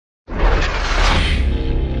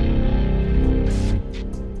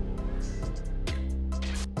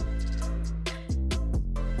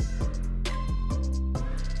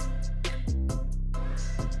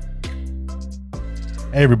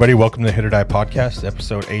Hey everybody, welcome to the Hit.OR.DIE podcast,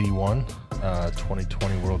 episode 81,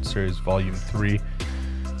 2020 World Series Volume 3.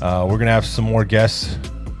 We're going to have some more guests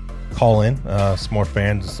call in, some more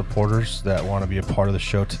fans and supporters that want to be a part of the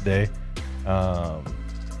show today.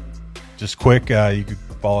 Just quick, you can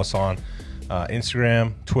follow us on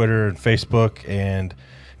Instagram, Twitter, and Facebook, and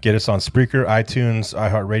get us on Spreaker, iTunes,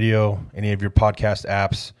 iHeart.Radio, any of your podcast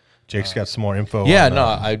apps. Jake's got some more info. Yeah,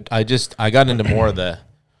 I got into more of the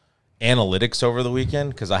analytics over the weekend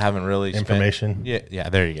because I haven't really information. Yeah,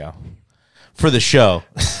 there you go. For the show,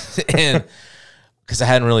 and because I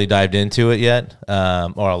hadn't really dived into it yet,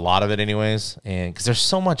 or a lot of it, anyways. And because there's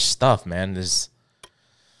so much stuff, man. There's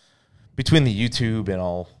between the YouTube and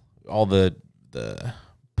all the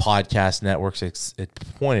podcast networks it's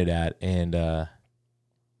pointed at, and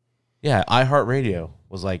yeah, iHeart.Radio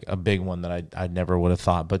was like a big one that I never would have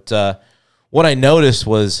thought. But what I noticed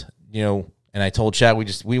was, and I told Chad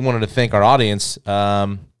we wanted to thank our audience.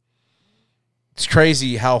 It's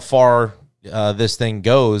crazy how far this thing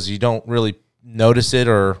goes. You don't really notice it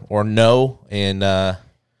or know. And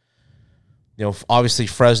obviously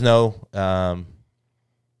Fresno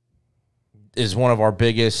is one of our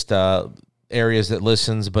biggest areas that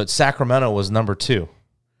listens, but Sacramento was number 2.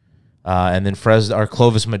 And then our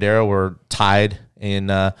Clovis Madero were tied, and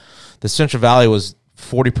the Central Valley was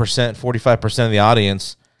 40%, 45% of the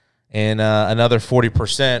audience. And another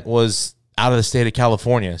 40% was out of the state of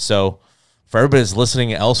California. So for everybody that's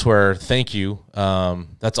listening elsewhere, thank you.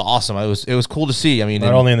 That's awesome. It was cool to see. I mean,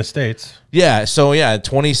 not only in the States. Yeah. So,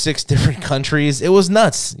 26 different countries. It was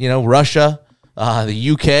nuts. Russia,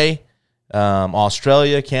 the UK,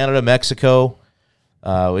 Australia, Canada, Mexico.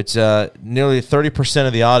 It's nearly 30%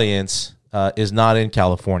 of the audience is not in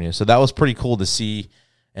California. So that was pretty cool to see.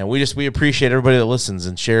 And we appreciate everybody that listens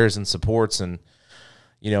and shares and supports, and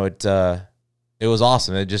it was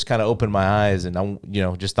awesome. It just kind of opened my eyes, and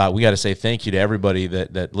I, just thought we got to say thank you to everybody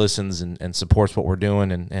that listens and supports what we're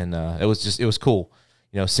doing, and it was cool.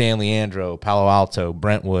 San Leandro, Palo Alto,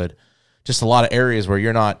 Brentwood, just a lot of areas where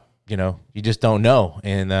you're not, you just don't know,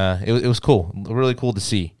 and it was cool, really cool to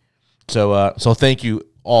see. So thank you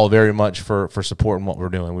all very much for supporting what we're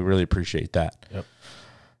doing. We really appreciate that. Yep.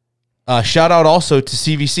 Shout out also to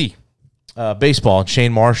CVC baseball,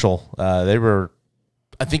 Shane Marshall. They were,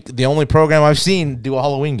 I think, the only program I've seen do a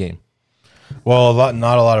Halloween game. Well,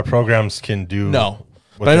 not a lot of programs can do. No,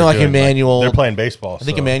 but I know like Emmanuel. They're playing baseball. I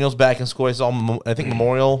think Emmanuel's back in school. It's all, I think,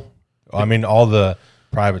 Memorial. I mean, all the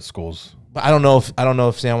private schools. But I don't know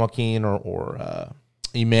if San Joaquin or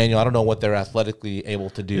Emmanuel. I don't know what they're athletically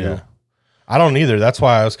able to do. Yeah. I don't either. That's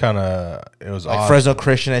why I was it was like odd. Fresno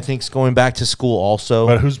Christian, I think, is going back to school also.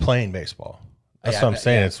 But who's playing baseball? That's what I'm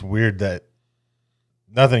saying. Yeah. It's weird that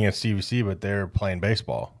nothing against CVC, but they're playing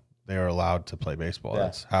baseball. They are allowed to play baseball. Yeah.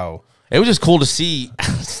 That's how. It was just cool to see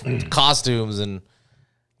costumes, and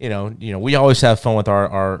we always have fun with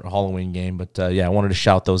our Halloween game. But I wanted to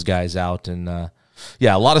shout those guys out, and a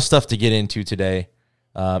lot of stuff to get into today.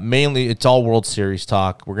 Mainly, it's all World Series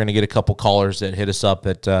talk. We're going to get a couple callers that hit us up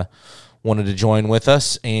that wanted to join with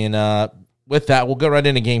us, and with that, we'll go right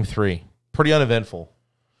into Game 3. Pretty uneventful.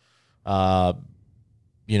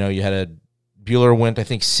 You had Bueller went, I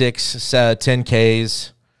think, 10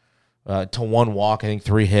 Ks to 1 walk, I think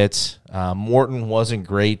 3 hits. Morton wasn't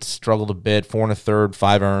great, struggled a bit, 4 1/3,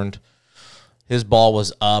 5 earned. His ball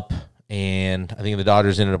was up, and I think the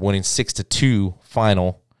Dodgers ended up winning 6-2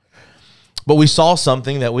 final. But we saw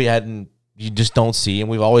something that you just don't see, and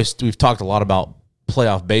we've talked a lot about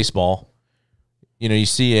playoff baseball. You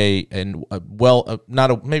see maybe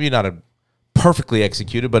not a perfectly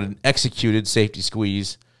executed, but an executed safety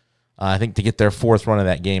squeeze. I think to get their 4th run of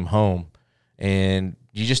that game home, and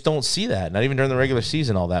you just don't see that, not even during the regular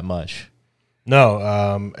season, all that much. No,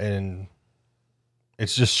 and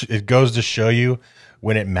it goes to show you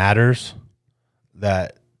when it matters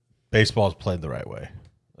that baseball is played the right way.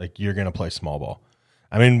 Like, you're going to play small ball.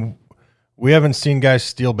 I mean, we haven't seen guys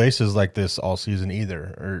steal bases like this all season either,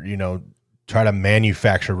 or try to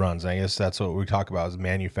manufacture runs. I guess that's what we talk about, is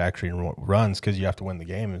manufacturing runs, because you have to win the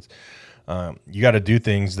game. It's you got to do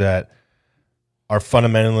things that are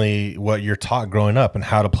fundamentally what you're taught growing up and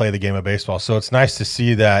how to play the game of baseball. So it's nice to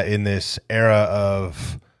see that in this era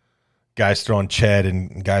of guys throwing ched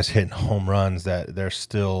and guys hitting home runs, that they're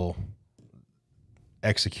still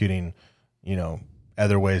executing,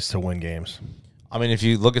 other ways to win games. I mean, if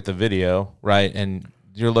you look at the video, right, and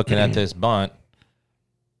you're looking at this bunt,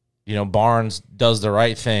 Barnes does the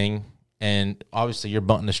right thing, and obviously you're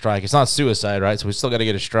bunting a strike. It's not suicide, right? So we still got to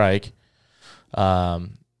get a strike. Bunts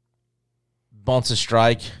a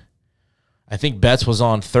strike. I think Betts was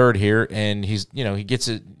on third here, and he's, he gets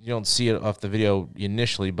it. You don't see it off the video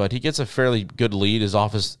initially, but he gets a fairly good lead as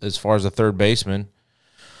far as the third baseman.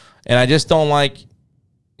 And I just don't like,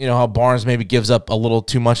 how Barnes maybe gives up a little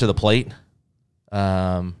too much of the plate.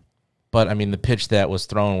 But I mean, the pitch that was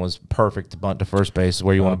thrown was perfect to bunt to first base, is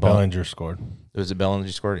where you want to bunt. Bellinger scored. Was it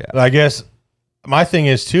Bellinger scored? Yeah. I guess my thing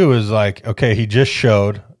is too is like, okay, he just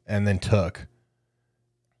showed and then took.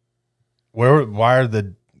 Why are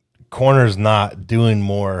the corners not doing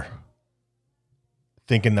more,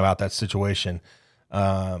 thinking about that situation?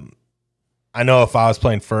 I know if I was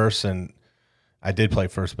playing first, and I did play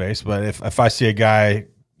first base, but if I see a guy,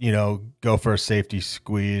 go for a safety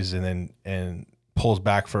squeeze and pulls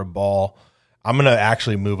back for a ball, I'm gonna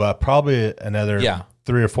actually move up probably another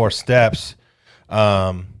 3 or 4 steps.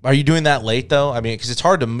 Are you doing that late though? I mean, because it's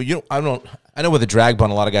hard to. I know with a drag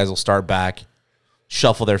bunt, a lot of guys will start back,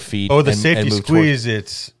 shuffle their feet. Oh, the safety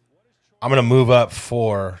squeeze. I'm gonna move up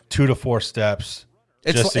 2 to 4 steps.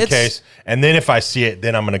 Just in case, and then if I see it,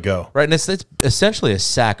 then I'm going to go. Right, and it's essentially a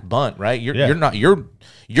sack bunt, right? You're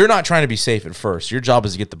not trying to be safe at first. Your job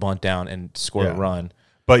is to get the bunt down and score a run.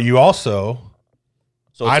 But you also,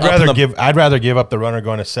 I'd rather give up the runner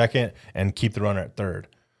going to second and keep the runner at third.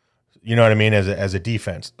 You know what I mean? As a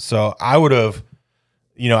defense. So I would have,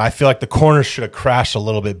 I feel like the corner should have crashed a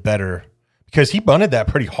little bit better because he bunted that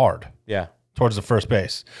pretty hard. Yeah, towards the first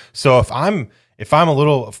base. So if I'm a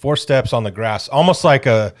little 4 steps on the grass, almost like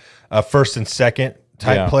a first and second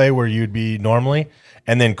type play where you'd be normally,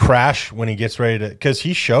 and then crash when he gets ready to, because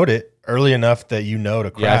he showed it early enough that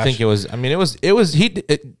to crash. Yeah, I think it was. I mean,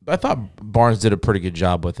 I thought Barnes did a pretty good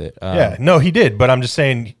job with it. No, he did. But I'm just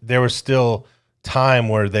saying there was still time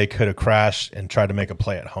where they could have crashed and tried to make a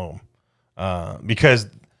play at home, because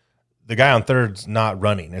the guy on third's not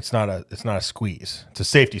running. It's not a squeeze. It's a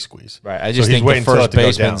safety squeeze. Right. I just think the first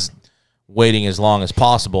baseman's waiting as long as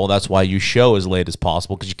possible. That's why you show as late as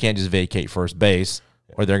possible, because you can't just vacate first base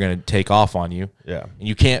or they're going to take off on you. Yeah. And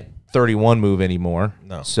you can't 31 move anymore.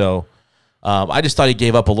 No. So I just thought he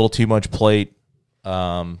gave up a little too much plate.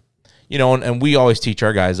 And we always teach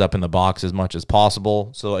our guys up in the box as much as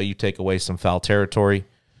possible so that you take away some foul territory.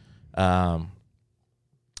 But,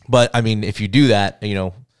 I mean, if you do that,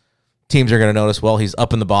 teams are going to notice, well, he's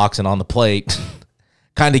up in the box and on the plate.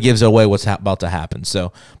 Kind of gives away what's about to happen.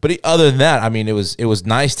 So, but other than that, I mean, it was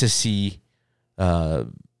nice to see, a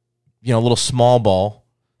little small ball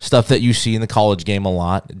stuff that you see in the college game a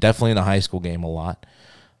lot, definitely in the high school game a lot,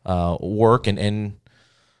 work and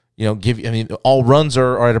all runs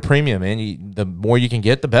are at a premium, and the more you can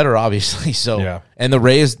get, the better, obviously. So, and the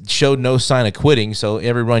Rays showed no sign of quitting, so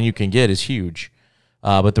every run you can get is huge.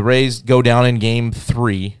 But the Rays go down in Game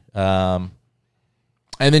 3, and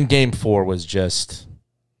then Game 4 was just.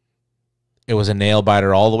 It was a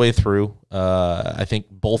nail-biter all the way through. I think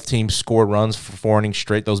both teams scored runs for 4 innings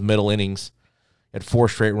straight. Those middle innings had 4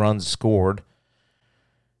 straight runs scored.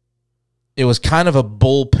 It was kind of a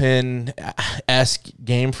bullpen-esque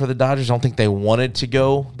game for the Dodgers. I don't think they wanted to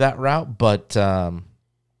go that route, but,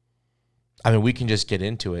 we can just get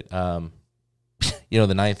into it. The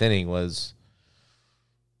 9th inning was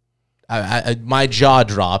my jaw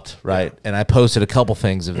dropped, right? And I posted a couple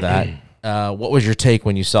things of that. What was your take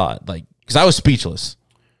when you saw it? Like, because I was speechless.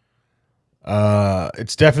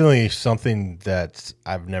 It's definitely something that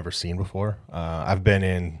I've never seen before. I've been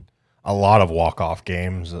in a lot of walk-off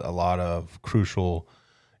games, a lot of crucial,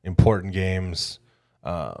 important games,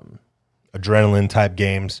 adrenaline-type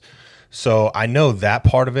games. So I know that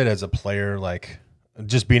part of it as a player, like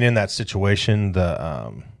just being in that situation,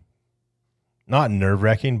 not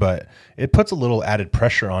nerve-wracking, but it puts a little added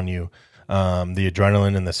pressure on you, the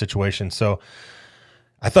adrenaline and the situation. So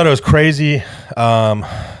I thought it was crazy. A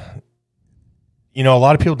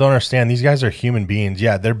lot of people don't understand. These guys are human beings.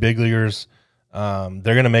 Yeah, they're big leaguers. They're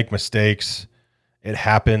going to make mistakes. It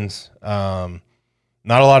happens. Not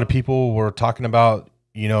a lot of people were talking about,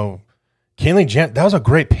 Kaylin Jansen. That was a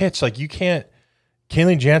great pitch. Like, you can't –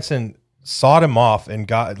 Kaylin Jansen sawed him off and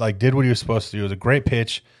did what he was supposed to do. It was a great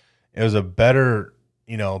pitch. It was a better,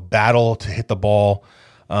 battle to hit the ball.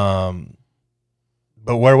 But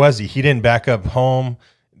where was he? He didn't back up home.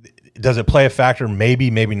 Does it play a factor? Maybe,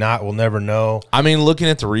 maybe not. We'll never know. I mean, looking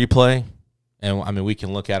at the replay, and we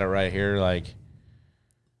can look at it right here. Like,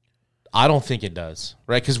 I don't think it does,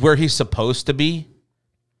 right? Because where he's supposed to be.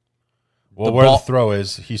 Well, where the throw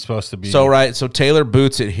is, he's supposed to be. So Taylor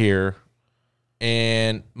boots it here,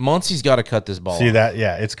 and Muncie's got to cut this ball. See that?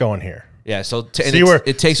 Yeah, it's going here. Yeah, so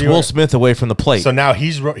it takes Will Smith away from the plate. So now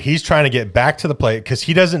he's trying to get back to the plate because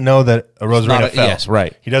he doesn't know that a Rosarina fell. Yes,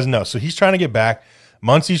 right. He doesn't know. So he's trying to get back.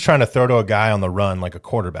 Muncie's trying to throw to a guy on the run like a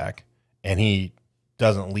quarterback, and he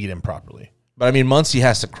doesn't lead him properly. But I mean, Muncy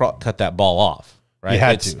has to cut that ball off, right? He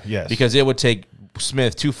had to, yes, because it would take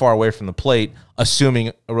Smith too far away from the plate,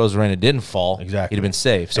 assuming Rosarena didn't fall. Exactly, he'd have been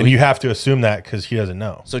safe. So and you have to assume that because he doesn't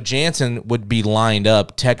know. So Jansen would be lined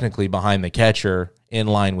up technically behind the catcher, in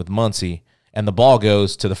line with Muncy, and the ball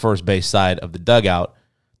goes to the first base side of the dugout.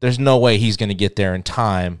 There's no way he's going to get there in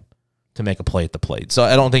time to make a play at the plate. So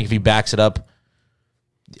I don't think if he backs it up,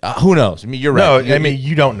 who knows? I mean, you're right. No, I mean,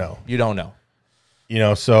 you don't know. You don't know. You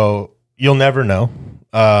know, so you'll never know.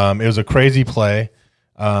 It was a crazy play.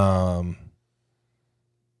 But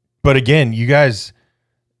again, you guys,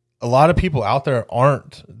 a lot of people out there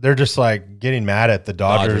they're just like getting mad at the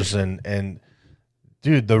Dodgers. And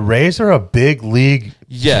dude, the Rays are a big league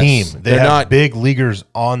team. They have not big leaguers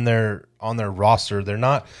on their roster. They're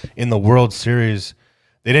not in the World Series.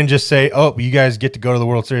 They didn't just say, "Oh, you guys get to go to the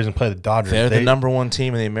World Series and play the Dodgers." They're the number one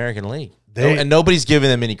team in the American League. And nobody's giving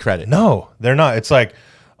them any credit. No, they're not. It's like,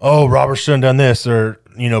 oh, Robert shouldn't have done this, or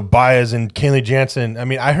Baez and Kenley Jansen. I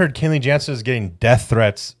mean, I heard Kenley Jansen is getting death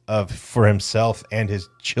threats for himself and his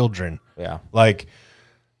children. Yeah, like,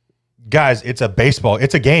 guys, it's a baseball.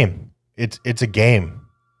 It's a game. It's a game.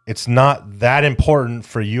 It's not that important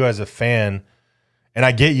for you as a fan. And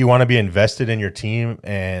I get you want to be invested in your team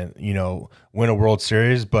and, win a World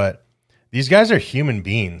Series, but these guys are human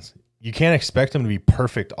beings. You can't expect them to be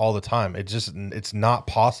perfect all the time. It's not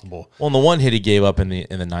possible. Well, and the one hit he gave up in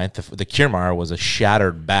the ninth, the Kiermaier was a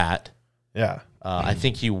shattered bat. Yeah. I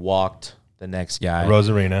think he walked the next guy.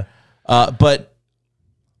 Rosarena. But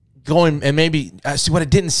going, and maybe, see what I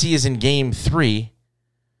didn't see is in game 3,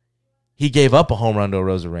 he gave up a home run to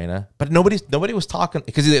Rosarena, but nobody was talking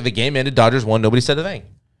because the game ended. Dodgers won. Nobody said a thing.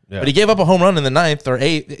 Yeah. But he gave up a home run in the ninth to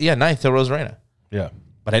Rosarena. Yeah.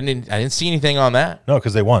 But I didn't see anything on that. No,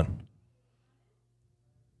 because they won.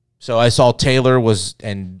 So I saw Taylor was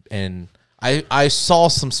and I saw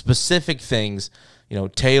some specific things.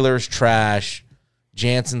 Taylor's trash.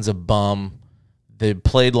 Jansen's a bum. They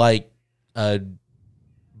played like a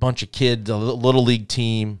bunch of kids, a little league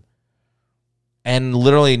team. And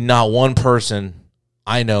literally not one person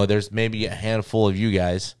I know, there's maybe a handful of you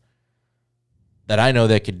guys that I know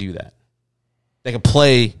that could do that. They could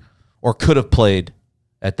play or could have played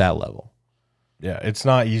at that level. Yeah, it's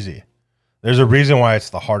not easy. There's a reason why it's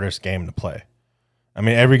the hardest game to play. I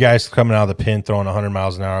mean, every guy's coming out of the pen throwing 100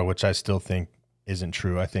 miles an hour, which I still think isn't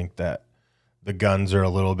true. I think that the guns are a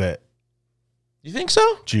little bit... You think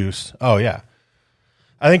so? Juiced. Oh, yeah.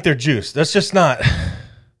 I think they're juiced. That's just not...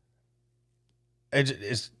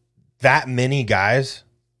 It's that many guys.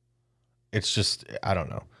 It's just, I don't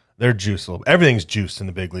know. They're juiced a little bit. Everything's juiced in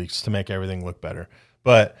the big leagues to make everything look better.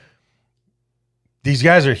 But these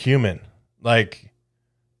guys are human. Like,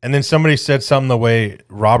 and then somebody said something the way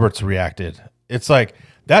Roberts reacted. It's like,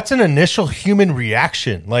 that's an initial human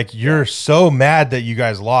reaction. Like, you're so mad that you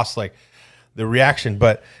guys lost, like, the reaction.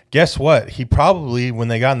 But guess what? He probably, when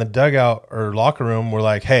they got in the dugout or locker room, were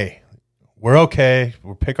like, hey, we're okay.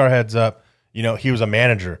 We'll pick our heads up. He was a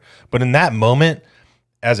manager. But in that moment,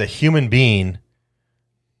 as a human being,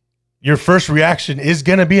 your first reaction is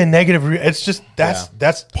going to be a negative. It's just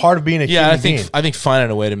that's part of being a human being. I think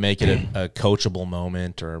finding a way to make it a coachable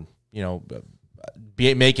moment, or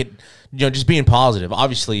make it just being positive.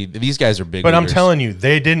 Obviously, these guys are big. But leaders. I'm telling you,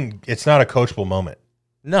 they didn't. It's not a coachable moment.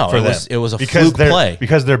 No, for it was a fluke play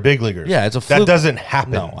because they're big leaguers. Yeah, it's a fluke. That doesn't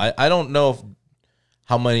happen. No, I don't know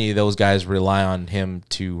how many of those guys rely on him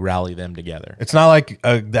to rally them together. It's not like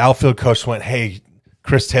the outfield coach went, hey,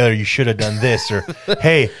 Chris Taylor, you should have done this, or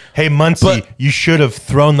hey, Muncy, you should have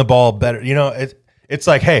thrown the ball better. It's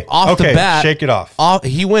like, hey, off the bat, shake it off.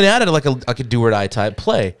 He went at it like a do or die type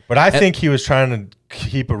play. But I think he was trying to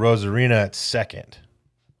keep a Rosarena at second.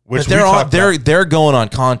 Which they're going on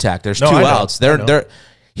contact. There's two outs.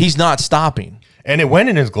 He's not stopping, and it went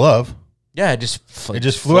in his glove. Yeah, it just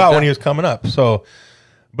flew out when he was coming up. So.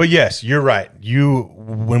 But yes, you're right.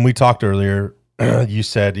 When we talked earlier, you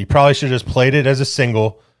said he probably should have just played it as a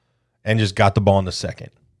single and just got the ball in the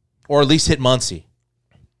second. Or at least hit Muncy.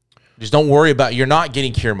 Just don't worry about, you're not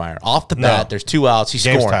getting Kiermaier. Off the bat, there's 2 outs. He's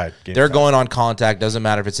scoring. They're going on contact. Doesn't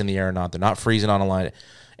matter if it's in the air or not. They're not freezing on a line.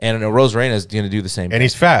 And Rosarena is going to do the same thing. And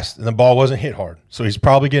he's fast, and the ball wasn't hit hard. So he's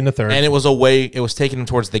probably getting to third. And it was taking him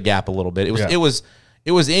towards the gap a little bit. It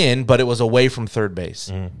was in, but it was away from third base.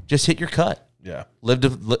 Just hit your cut. Yeah.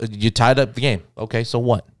 You tied up the game. Okay, so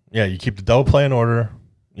what? Yeah, you keep the double play in order.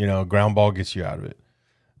 Ground ball gets you out of it.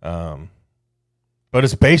 But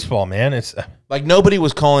it's baseball, man. It's like nobody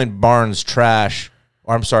was calling Barnes trash,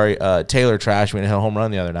 or I'm sorry, Taylor trash when he hit a home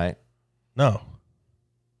run the other night. No.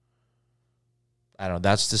 I don't know.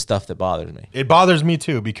 That's the stuff that bothers me. It bothers me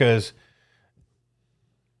too because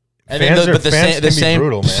And fans then can be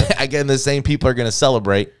brutal, man. Again, the same people are going to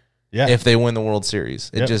celebrate if they win the World Series.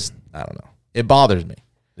 It just, I don't know. It bothers me.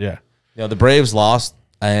 Yeah. The Braves lost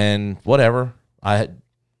and whatever. I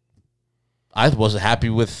was happy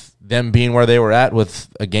with them being where they were at with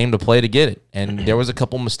a game to play to get it. And there was a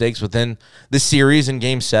couple mistakes within the series in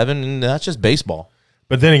Game 7, and that's just baseball.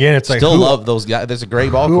 But then again, it's like still love those guys. There's a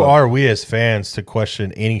great ball club. Who are we as fans to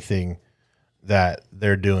question anything that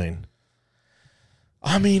they're doing?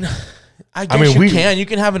 I mean, I guess you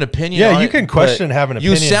can have an opinion. Yeah, you can question have an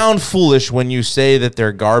opinion. You sound foolish when you say that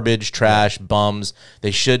they're garbage, trash, bums.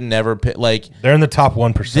 They should never pick. Like, they're in the top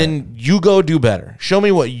 1%. Then you go do better. Show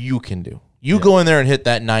me what you can do. You go in there and hit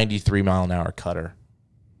that 93-mile-an-hour cutter.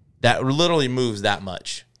 That literally moves that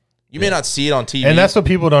much. You may not see it on TV. And that's what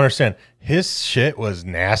people don't understand. His shit was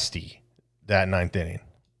nasty that 9th inning.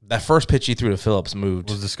 That first pitch he threw to Phillips moved.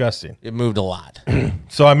 It was disgusting. It moved a lot.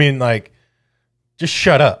 So, I mean, like, just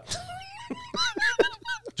shut up.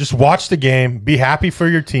 Just watch the game. Be happy for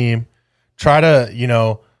your team. Try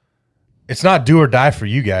to, it's not do or die for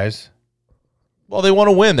you guys. Well, they want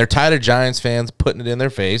to win. They're tired of Giants fans putting it in their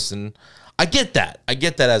face, and I get that. I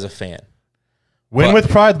get that as a fan. Win with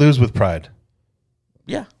pride, lose with pride.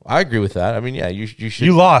 Yeah, I agree with that. I mean, yeah, you should.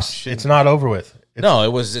 You lost. It's not over with. It's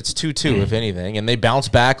 2-2 if anything, and they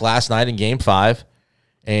bounced back last night in Game 5,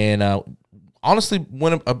 and honestly,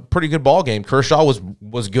 won a pretty good ball game. Kershaw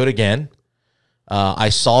was good again. I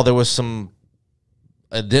saw there was some.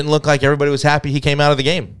 It didn't look like everybody was happy he came out of the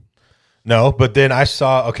game. No, but then I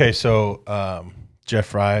saw. Okay, so Jeff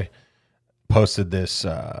Fry posted this.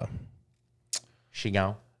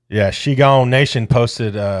 Shigao. Yeah, Shigao Nation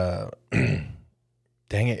posted.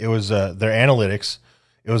 Dang it! It was their analytics.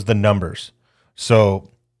 It was the numbers.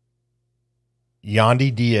 So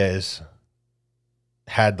Yandy Diaz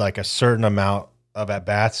had like a certain amount of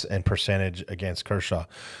at-bats and percentage against Kershaw.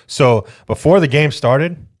 So before the game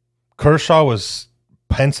started, Kershaw was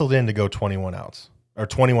penciled in to go 21 outs or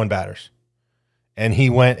 21 batters. And he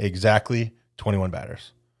went exactly 21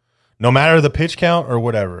 batters. No matter the pitch count or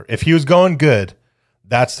whatever. If he was going good,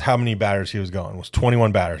 that's how many batters he was going, was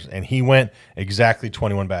 21 batters. And he went exactly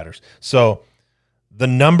 21 batters. So the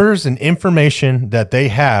numbers and information that they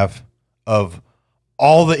have of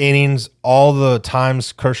all the innings, all the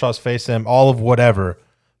times Kershaw's faced them, all of whatever,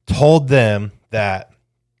 told them that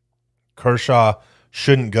Kershaw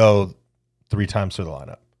shouldn't go 3 times through the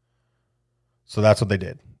lineup. So that's what they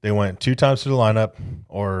did. They went 2 times through the lineup,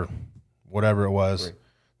 or whatever it was,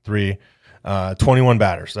 3. 21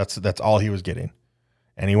 batters. That's all he was getting.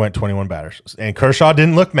 And he went 21 batters. And Kershaw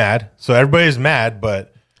didn't look mad, so everybody's mad,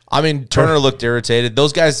 but I mean, Turner looked irritated.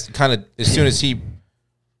 Those guys kind of, as soon as he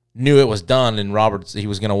knew it was done and Roberts, he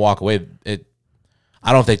was going to walk away, I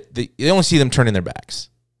don't know if they only see them turning their backs.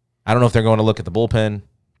 I don't know if they're going to look at the bullpen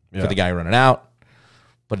for the guy running out,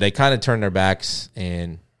 but they kind of turned their backs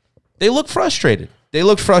and they looked frustrated.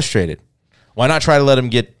 Why not try to let him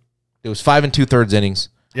get, it was 5 2/3 innings.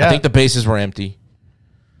 Yeah. I think the bases were empty.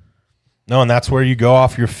 No, and that's where you go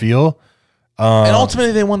off your feel. And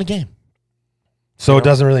ultimately they won the game. So it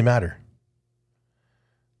doesn't really matter.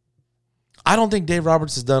 I don't think Dave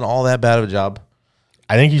Roberts has done all that bad of a job.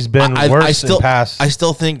 I think he's been worse in past. I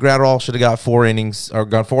still think Gratterall should have got 4 innings or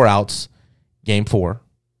got 4 outs, Game 4,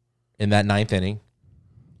 in that 9th inning,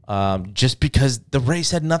 just because the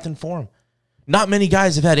Rays had nothing for him. Not many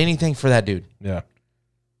guys have had anything for that dude. Yeah,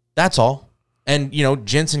 that's all. And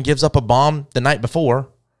Jensen gives up a bomb the night before.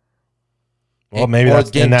 Well, maybe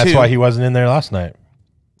that's why he wasn't in there last night.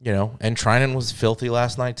 And Trinan was filthy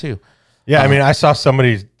last night too. Yeah, I mean, I saw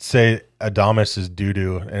somebody say Adames is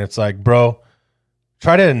doo-doo, and it's like, bro,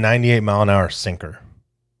 try to hit a 98-mile-an-hour sinker.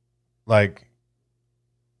 Like,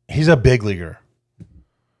 he's a big leaguer.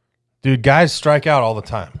 Dude, guys strike out all the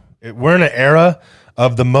time. We're in an era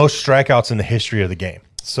of the most strikeouts in the history of the game.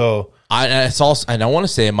 So I want to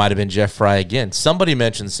say it might have been Jeff Fry again. Somebody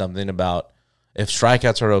mentioned something about if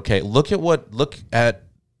strikeouts are okay. Look at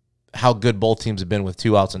how good both teams have been with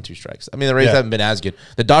 2 outs and 2 strikes. I mean, the Rays haven't been as good.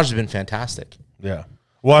 The Dodgers have been fantastic. Yeah.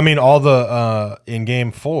 Well, I mean, all the in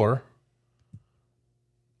Game 4,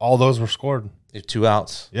 all those were scored. 2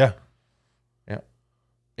 outs. Yeah. Yeah.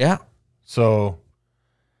 Yeah. So,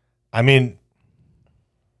 I mean,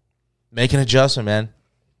 make an adjustment, man.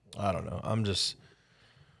 I don't know. Just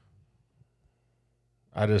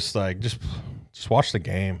watch the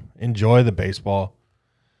game. Enjoy the baseball.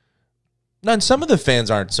 No, and some of the fans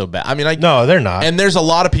aren't so bad. I mean, no, they're not. And there's a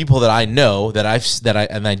lot of people that I know that I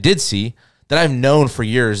did see that I've known for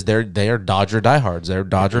years. They are Dodger diehards. They're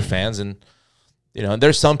Dodger fans, and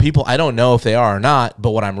there's some people I don't know if they are or not.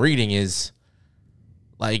 But what I'm reading is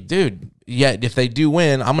Like, dude, yeah, if they do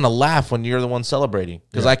win, I'm going to laugh when you're the one celebrating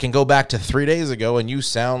because I can go back to 3 days ago and you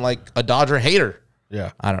sound like a Dodger hater.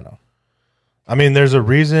 Yeah. I don't know. I mean, there's a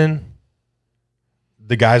reason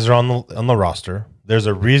the guys are on the roster. There's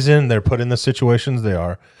a reason they're put in the situations they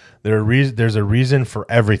are. There's a reason for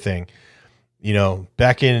everything. You know,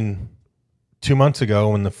 back in 2 months ago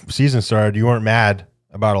when the season started, you weren't mad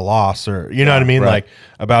about a loss or, you know what I mean? Right. Like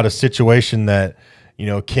about a situation that, you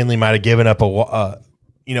know, Kinley might have given up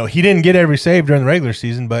you know, he didn't get every save during the regular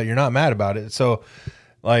season, but you're not mad about it. So,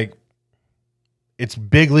 like, it's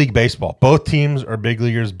big league baseball. Both teams are big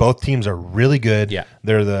leaguers. Both teams are really good. Yeah.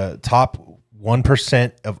 They're the top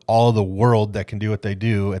 1% of all of the world that can do what they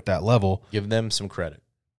do at that level. Give them some credit.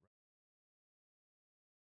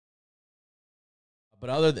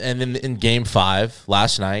 But then in Game 5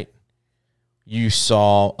 last night, you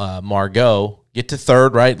saw Margot get to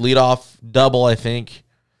third, right? Lead off double, I think.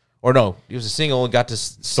 Or no, he was a single and got to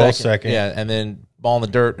second. Yeah, and then ball in the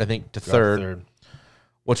dirt, I think, to third,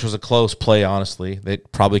 which was a close play, honestly. They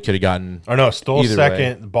probably could have gotten or no, stole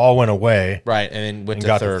second, the ball went away. Right, and then went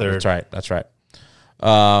to third. That's right.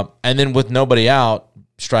 And then with nobody out,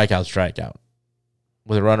 strikeout.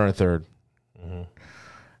 With a runner at third.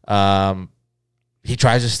 Mm-hmm. He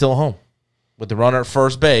tries to steal home with the runner at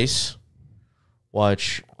first base,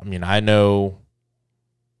 which, I mean, I know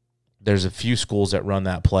there's a few schools that run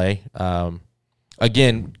that play.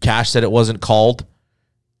 Again, Cash said it wasn't called.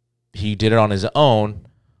 He did it on his own.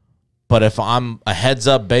 But if I'm a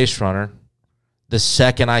heads-up base runner, the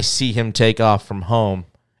second I see him take off from home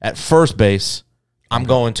at first base, I'm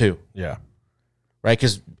going to. Yeah. Right?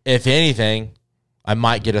 Because if anything, I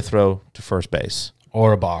might get a throw to first base.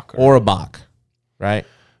 Or a balk. Right?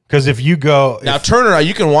 Because if you go... Now, Turner,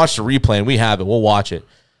 you can watch the replay, and we have it. We'll watch it.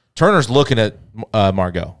 Turner's looking at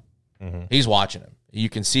Margot. Mm-hmm. He's watching him. You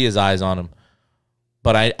can see his eyes on him.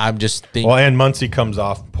 But I'm just thinking... Well, and Muncy comes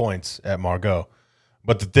off points at Margot.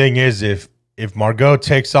 But the thing is, if Margot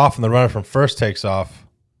takes off and the runner from first takes off,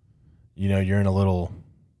 you know, you're in a little...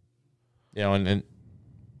 You know, and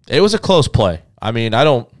it was a close play. I mean, I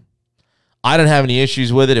didn't have any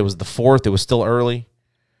issues with it. It was the fourth. It was still early.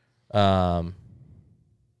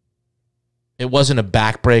 It wasn't a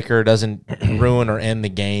backbreaker. It doesn't ruin or end the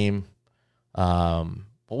game. What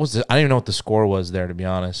was it? I don't even know what the score was there, to be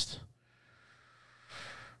honest.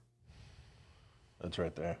 That's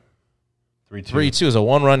right there. 3-2. 3-2 is a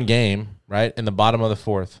one-run game, right, in the bottom of the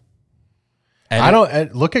fourth.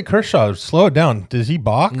 And look at Kershaw. Slow it down. Does he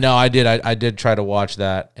balk? No, I did. I did try to watch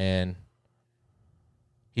that, and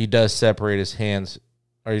he does separate his hands,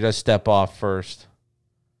 or he does step off first.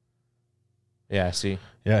 Yeah, see?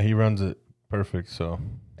 Yeah, he runs it perfect. So,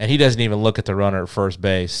 and he doesn't even look at the runner at first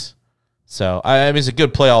base. So, I mean, it's a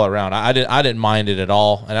good play all around. I didn't mind it at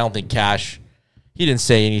all, and I don't think Cash, he didn't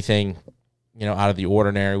say anything, you know, out of the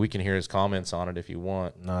ordinary. We can hear his comments on it if you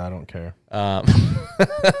want. No, I don't care.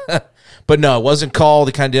 But no, it wasn't called.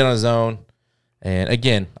 He kind of did on his own. And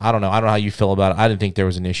again, I don't know. I don't know how you feel about it. I didn't think there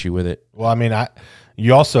was an issue with it. Well, I mean,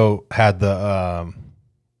 you also had the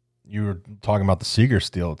you were talking about the Seager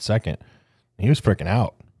steal at second. He was freaking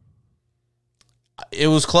out. It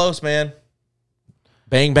was close, man.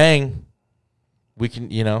 Bang, bang. We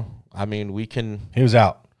can, you know, I mean, we can. He was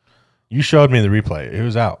out. You showed me the replay. He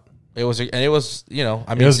was out. It was, you know,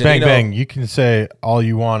 I mean, it was bang, bang. You can say all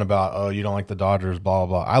you want about, oh, you don't like the Dodgers, blah,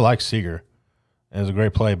 blah, blah. I like Seager. It was a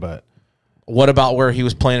great play, but. What about where he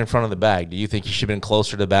was playing in front of the bag? Do you think he should have been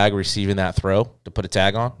closer to the bag receiving that throw to put a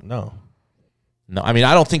tag on? No. No, I mean,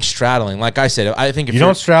 I don't think straddling. Like I said, I think if you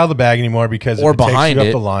don't straddle the bag anymore because or if it behind takes you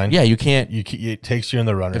up the line, yeah, you can't. It takes you in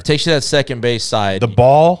the runner. If it takes you that second base side, the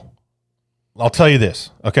ball. I'll tell you this,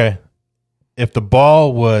 okay? If the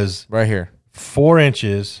ball was right here, 4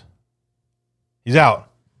 inches, he's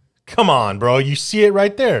out. Come on, bro. You see it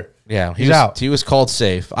right there. Yeah, he's out. He was called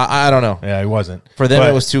safe. I don't know. Yeah, he wasn't. For them,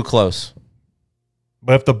 it was too close.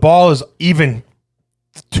 But if the ball is even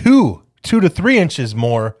 2 to 3 inches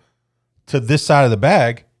more to this side of the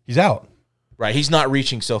bag, he's out. Right. He's not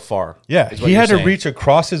reaching so far. Yeah. He had to reach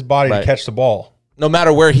across his body to catch the ball. No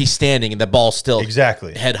matter where he's standing, and the ball's still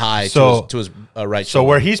exactly head high to his right shoulder. So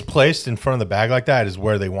where he's placed in front of the bag like that is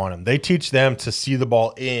where they want him. They teach them to see the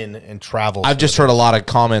ball in and travel. I've just heard a lot of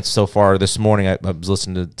comments so far this morning. I was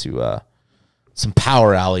listening to some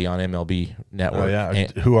Power Alley on MLB Network. Oh, yeah.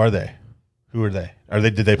 Who are they? Who are they?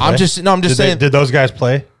 Did they play? I'm just saying. Did those guys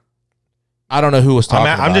play? I don't know who was talking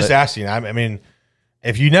about I'm just asking. I mean,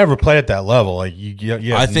 if you never play at that level, like you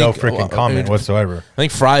have no freaking comment whatsoever. I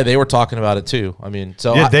think Friday they were talking about it too. I mean,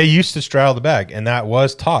 so yeah, they used to straddle the bag, and that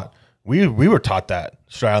was taught. We were taught that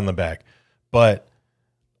straddling the bag, but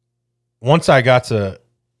once I got to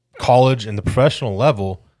college and the professional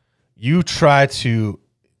level, you try to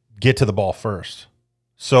get to the ball first.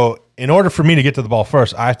 So in order for me to get to the ball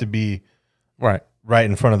first, I have to be right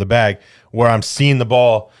in front of the bag where I'm seeing the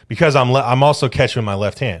ball, because I'm also catching with my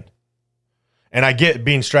left hand. And I get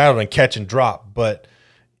being straddled and catch and drop, but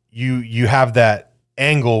you have that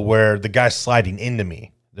angle where the guy's sliding into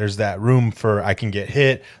me. There's that room for I can get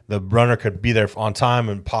hit. The runner could be there on time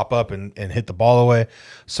and pop up and hit the ball away.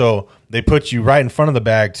 So they put you right in front of the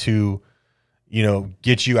bag to,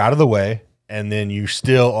 get you out of the way, and then you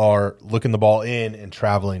still are looking the ball in and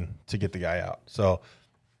traveling to get the guy out. So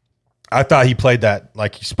I thought he played that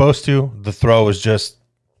like he's supposed to. The throw was just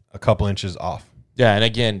a couple inches off. Yeah, and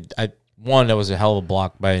again, that was a hell of a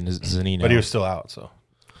block by Zanino. But he was still out, so.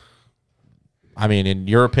 I mean, in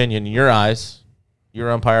your opinion, in your eyes, your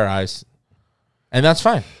umpire eyes, and that's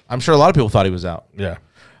fine. I'm sure a lot of people thought he was out. Yeah.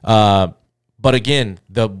 But again,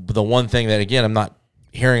 the one thing that, again, I'm not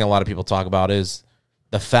hearing a lot of people talk about is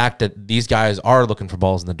the fact that these guys are looking for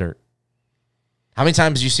balls in the dirt. How many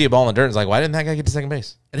times do you see a ball in the dirt and it's like, why didn't that guy get to second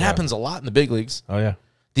base? It happens a lot in the big leagues. Oh, yeah.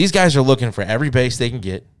 These guys are looking for every base they can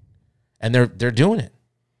get, and they're doing it.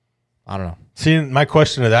 I don't know. See, my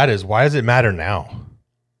question to that is, why does it matter now?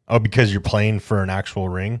 Oh, because you're playing for an actual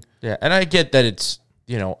ring? Yeah, and I get that it's,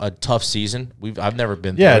 a tough season. I've never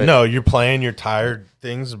been through it. Yeah, no, you're playing, you're tired,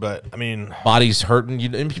 things, but, I mean. Body's hurting.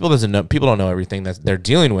 And people don't know everything that they're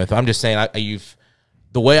dealing with. I'm just saying,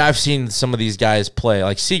 the way I've seen some of these guys play,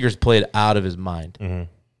 like Seager's played out of his mind.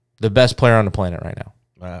 Mm-hmm. The best player on the planet right now.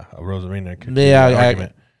 Rosarina could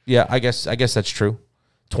I guess that's true.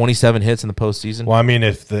 27 hits in the postseason. Well, I mean,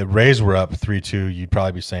 if the Rays were up 3-2, you'd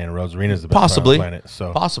probably be saying Rosarina's the best player on the planet.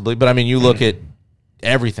 So. Possibly, but I mean, you look at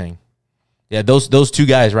everything. Yeah, those two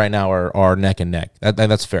guys right now are neck and neck.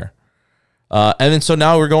 That's fair. And then so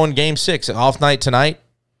now we're going Game 6, off night tonight.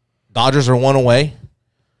 Dodgers are 1 away.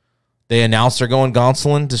 They announced they're going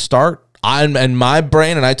Gonsolin to start. In my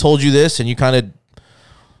brain, and I told you this, and you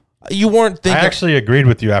weren't thinking. I actually agreed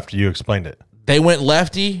with you after you explained it. They went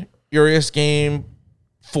lefty. Urias Game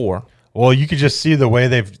 4. Well, you could just see the way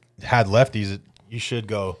they've had lefties. You should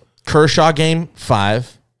go Kershaw Game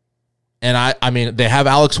 5, and I mean they have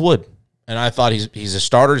Alex Wood, and I thought he's a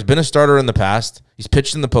starter. He's been a starter in the past. He's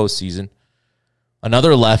pitched in the postseason.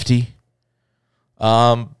 Another lefty.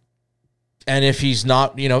 And if he's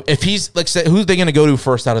not, if he's like, say, who's they going to go to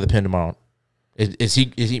first out of the pen tomorrow?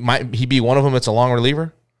 Might he be one of them? It's a long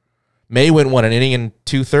reliever. May went an inning and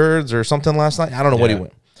 2/3 or something last night. I don't know what he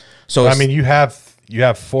went. So I mean, you have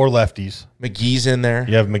 4 lefties. McGee's in there.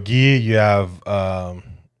 You have McGee. You have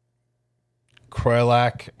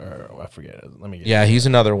Krelak, or I forget. Let me get. Yeah, he's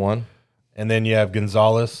another one. And then you have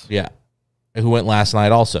Gonzalez. Yeah, who went last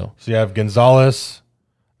night also. So you have Gonzalez,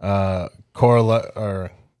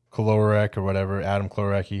 Kolorek or whatever, Adam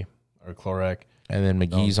Klorecki or Klorek. And then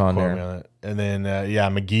McGee's on there. And then,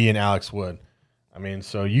 McGee and Alex Wood. I mean,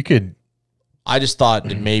 so you could. I just thought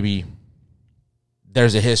that maybe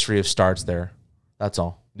there's a history of starts there. That's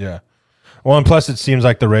all. Yeah. Well, and plus it seems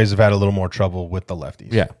like the Rays have had a little more trouble with the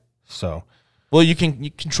lefties. Yeah. So. Well, you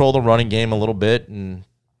control the running game a little bit. And,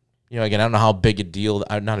 again, I don't know how big a deal.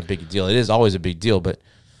 Not a big deal. It is always a big deal, but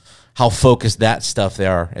how focused that stuff they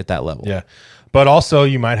are at that level. Yeah. But also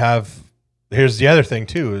you might have – here's the other thing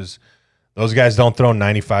too is those guys don't throw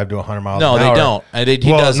 95 to 100 miles an hour. No, they don't. And he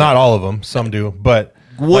doesn't. Not all of them. Some do. But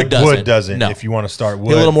Wood doesn't. No. If you want to start Wood.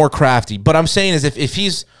 He's a little more crafty. But I'm saying is if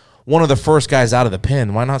he's one of the first guys out of the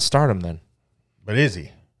pen, why not start him then? But is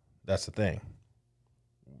he? That's the thing.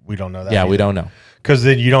 We don't know that. Yeah, we don't know. Because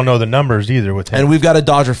then you don't know the numbers either with him. And we've got a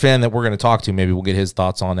Dodger fan that we're going to talk to. Maybe we'll get his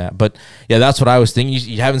thoughts on that. But, yeah, that's what I was thinking.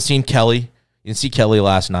 You haven't seen Kelly. You didn't see Kelly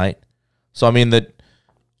last night. So, I mean,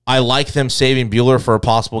 I like them saving Buehler for a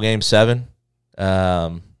possible Game 7.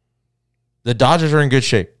 The Dodgers are in good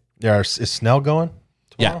shape. Yeah, is Snell going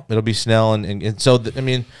tomorrow? Yeah, it'll be Snell. And so, I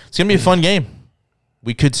mean, it's going to be a fun game.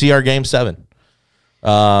 We could see our Game 7.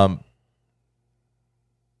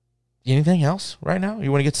 Anything else right now?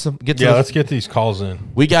 You want to get to let's get these calls in.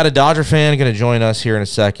 We got a Dodger fan going to join us here in a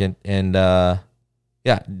second. And,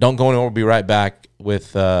 don't go anywhere. We'll be right back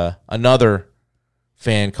with another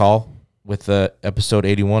fan call with episode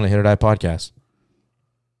 81 of Hit.OR.DIE podcast.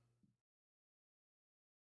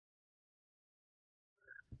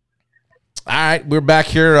 All right, we're back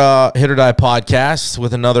here, Hit.OR.DIE podcast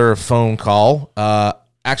with another phone call.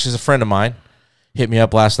 Actually, it's a friend of mine. Hit me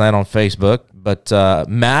up last night on Facebook. But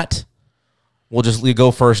Matt, we'll just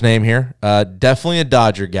go first name here. Definitely a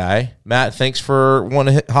Dodger guy. Matt, thanks for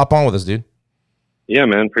wanting to hop on with us, dude. Yeah,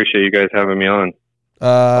 man. Appreciate you guys having me on.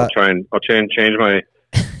 I'll try and change my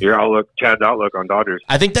your outlook, Chad's outlook on Dodgers.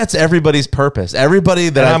 I think that's everybody's purpose. Everybody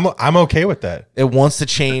that I'm okay with that. It wants to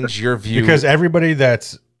change your view because everybody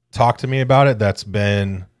that's talked to me about it, that's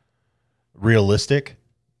been realistic,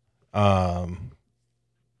 has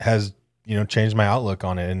changed my outlook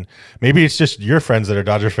on it. And maybe it's just your friends that are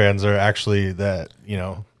Dodger fans are actually that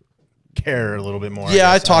care a little bit more.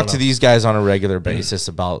 Yeah, I talk to these guys on a regular basis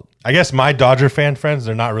about. I guess my Dodger fan friends,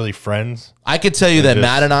 they're not really friends. I could tell you that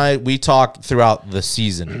Matt and we talk throughout the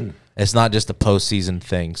season. It's not just a postseason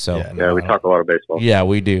thing. So yeah, we talk a lot of baseball. Yeah,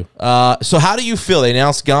 we do. So how do you feel? They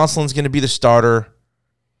announced Gonsolin's going to be the starter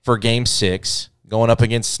for Game 6, going up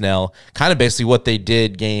against Snell. Kind of basically what they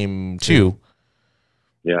did Game 2.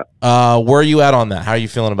 Yeah. Where are you at on that? How are you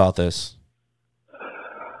feeling about this?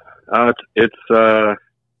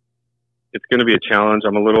 It's going to be a challenge.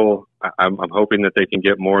 I'm hoping that they can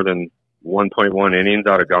get more than 1.1 innings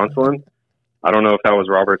out of Gonsolin. I don't know if that was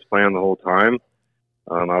Robert's plan the whole time.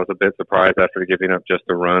 I was a bit surprised after giving up just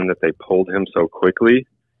a run that they pulled him so quickly.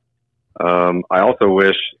 I also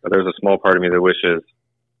wish, there's a small part of me that wishes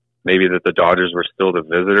maybe that the Dodgers were still the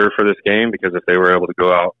visitor for this game, because if they were able to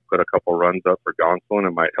go out, put a couple runs up for Gonsolin,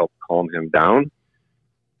 it might help calm him down.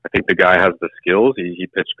 I think the guy has the skills. He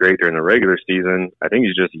pitched great during the regular season. I think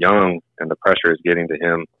he's just young, and the pressure is getting to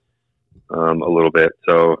him a little bit.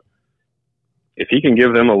 So if he can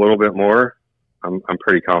give them a little bit more, I'm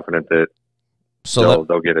pretty confident that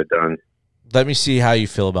they'll get it done. Let me see how you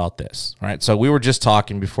feel about this. All right, so we were just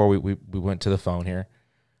talking before we went to the phone here,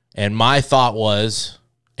 and my thought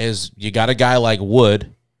is you got a guy like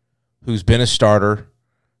Wood who's been a starter,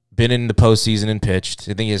 been in the postseason and pitched.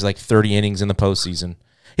 I think he has like 30 innings in the postseason.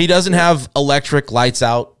 He doesn't have electric, lights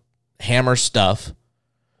out, hammer stuff,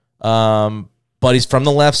 but he's from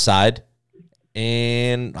the left side,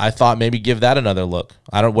 and I thought maybe give that another look.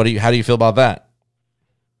 How do you feel about that?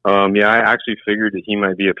 Yeah, I actually figured that he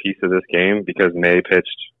might be a piece of this game because May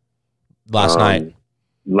pitched last night,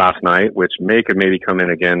 which May could maybe come in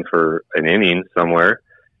again for an inning somewhere,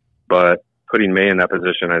 but putting May in that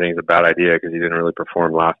position I think is a bad idea because he didn't really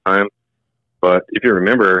perform last time. But if you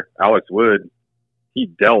remember, Alex Wood, he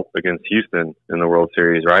dealt against Houston in the World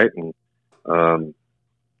Series, right? And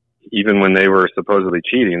even when they were supposedly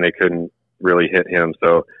cheating, they couldn't really hit him.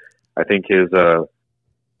 So I think his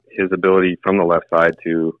ability from the left side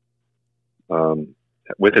to,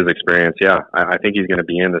 with his experience, I think he's going to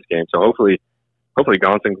be in this game. So hopefully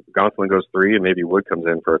Gonsolin goes 3 and maybe Wood comes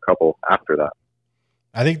in for a couple after that.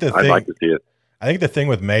 I'd like to see it. I think the thing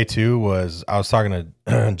with May too was I was talking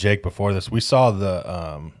to Jake before this. We saw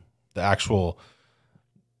the actual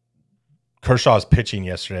Kershaw's pitching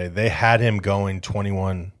yesterday. They had him going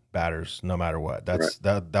 21 batters no matter what.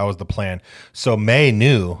 That was the plan. So May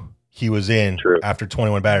knew he was in after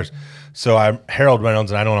 21 batters. So Harold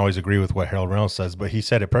Reynolds, and I don't always agree with what Harold Reynolds says, but he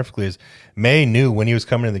said it perfectly, is May knew when he was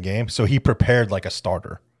coming to the game, so he prepared like a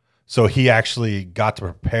starter. So he actually got to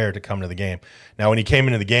prepare to come to the game. Now, when he came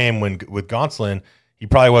into the game with Gonsolin, he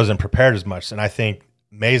probably wasn't prepared as much. And I think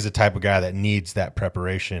May's the type of guy that needs that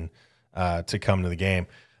preparation to come to the game.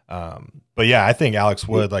 But yeah, I think Alex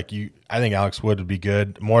Wood, would be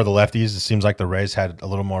good. More of the lefties. It seems like the Rays had a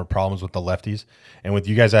little more problems with the lefties, and with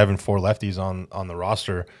you guys having 4 lefties on the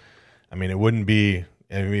roster, I mean, it wouldn't be.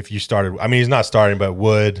 I mean, if you started, I mean, he's not starting, but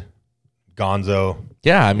Wood, Gonzo.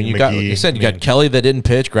 Yeah, I mean, you got Kelly that didn't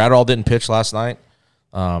pitch. Gratterall didn't pitch last night.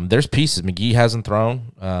 There's pieces. McGee hasn't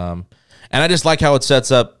thrown, and I just like how it sets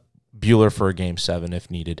up Buehler for a Game 7 if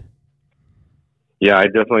needed. Yeah, I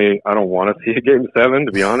don't want to see a Game 7,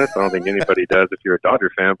 to be honest. I don't think anybody does if you're a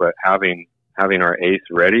Dodger fan, but having our ace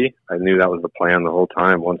ready, I knew that was the plan the whole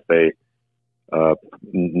time. Once they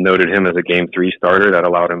noted him as a Game 3 starter, that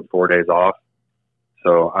allowed him 4 days off.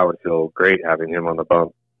 So I would feel great having him on the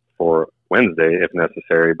bump for Wednesday if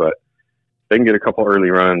necessary, but if they can get a couple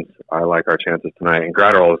early runs, I like our chances tonight. And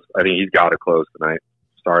Gratterall, I think he's got to close tonight.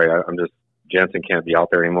 Sorry, Jansen can't be out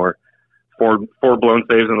there anymore. Four blown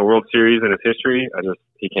saves in the World Series in his history.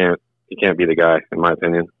 He can't be the guy, in my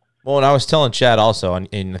opinion. Well, and I was telling Chad also, and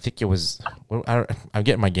I think it was, I'm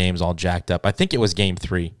getting my games all jacked up. I think it was Game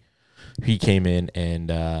 3. He came in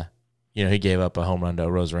and, he gave up a home run to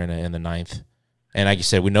Rosarena in the 9th. And like you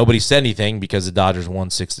said, nobody said anything because the Dodgers won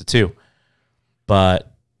 6-2.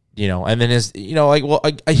 But, and then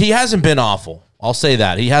he hasn't been awful. I'll say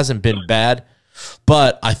that. He hasn't been bad,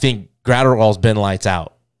 but I think Gratterall's been lights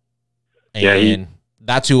out. And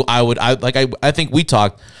that's who I think we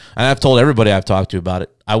talked, and I've told everybody I've talked to about it.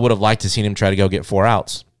 I would have liked to seen him try to go get 4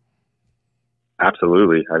 outs.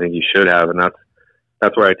 Absolutely. I think he should have, and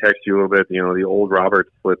that's where I text you a little bit. The old Roberts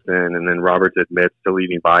slips in, and then Roberts admits to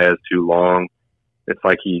leaving Baez too long. It's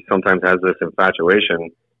like he sometimes has this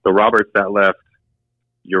infatuation the Roberts that left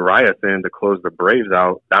Urias in to close the Braves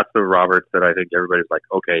out, that's the Roberts that I think everybody's like,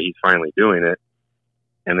 okay, he's finally doing it.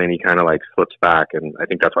 And then he kind of like slips back. And I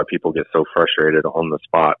think that's why people get so frustrated on the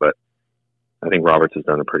spot. But I think Roberts has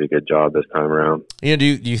done a pretty good job this time around. You know, do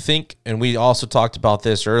you think, and we also talked about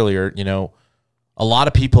this earlier, you know, a lot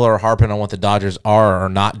of people are harping on what the Dodgers are or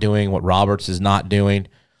not doing, what Roberts is not doing.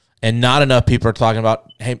 And not enough people are talking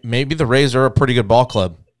about, hey, maybe the Rays are a pretty good ball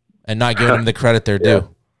club and not giving them the credit they're due.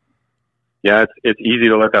 Yeah, it's easy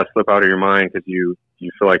to let that slip out of your mind because you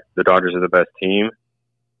feel like the Dodgers are the best team.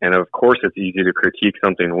 And, of course, it's easy to critique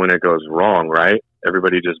something when it goes wrong, right?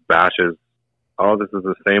 Everybody just bashes, oh, this is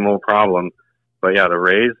the same old problem. But, yeah, the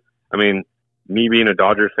Rays, I mean, me being a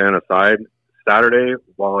Dodgers fan aside, Saturday,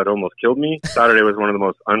 while it almost killed me, Saturday was one of the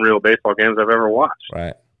most unreal baseball games I've ever watched.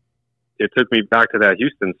 Right. It took me back to that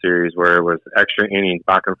Houston series where it was extra innings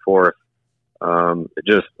back and forth.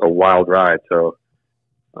 Just a wild ride. So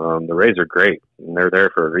the Rays are great, and they're there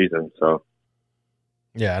for a reason. So,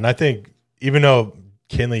 yeah, and I think even though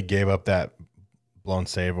Kinley gave up that blown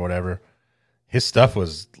save or whatever, his stuff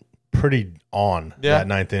was pretty on that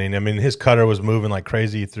ninth inning. I mean, his cutter was moving like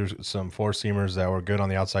crazy through some four-seamers that were good on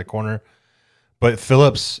the outside corner. But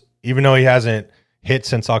Phillips, even though he hasn't hit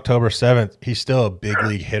since October 7th, he's still a big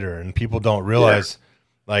league hitter, and people don't realize,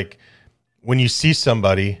 like, when you see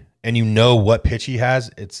somebody and you know what pitch he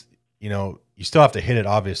has, it's, you know, you still have to hit it,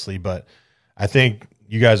 obviously, but I think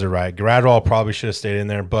you guys are right. Gradwell probably should have stayed in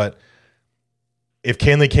there, but if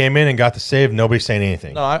Kinley came in and got the save, nobody's saying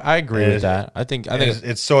anything. No, I agree with that. I think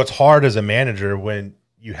it's hard as a manager when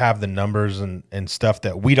you have the numbers and stuff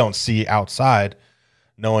that we don't see outside,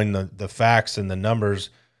 knowing the facts and the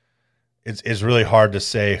numbers. It's really hard to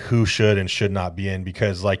say who should and should not be in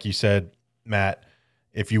because, like you said, Matt,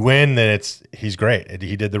 if you win, then he's great.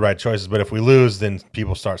 He did the right choices. But if we lose, then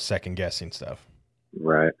people start second-guessing stuff.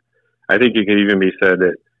 Right. I think it could even be said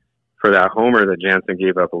that for that homer that Jansen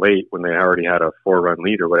gave up late when they already had a 4-run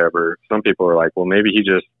lead or whatever, some people are like, well, maybe he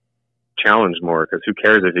just challenged more because who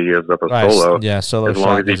cares if he gives up a solo? Yeah, solo as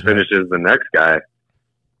long as he finishes the next guy.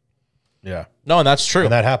 Yeah. No, and that's true.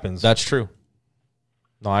 And that happens. That's true.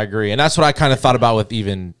 No, I agree. And that's what I kind of thought about with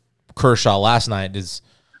even Kershaw last night is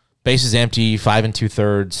bases empty, 5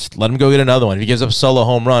 2/3. Let him go get another one. If he gives up a solo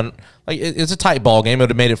home run, like it's a tight ball game. It would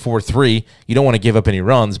have made it 4-3. You don't want to give up any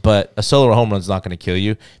runs, but a solo home run is not going to kill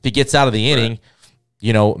you. If he gets out of the inning,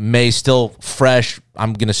 you know, May's still fresh.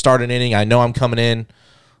 I'm going to start an inning. I know I'm coming in.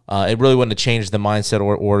 It really wouldn't have changed the mindset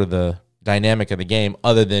or the dynamic of the game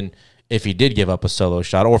other than if he did give up a solo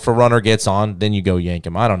shot or if a runner gets on, then you go yank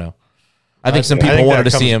him. I don't know. I think some people wanted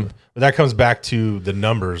to see him. But that comes back to the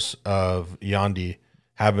numbers of Yandy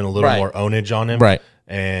having a little more ownage on him. Right.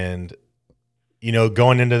 And, you know,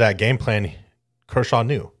 going into that game plan, Kershaw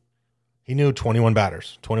knew. He knew 21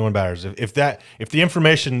 batters. If the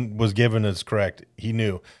information was given as correct, he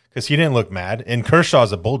knew. Because he didn't look mad. And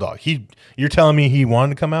Kershaw's a bulldog. You're telling me he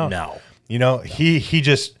wanted to come out? No. You know, he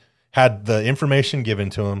just had the information given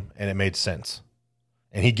to him, and it made sense.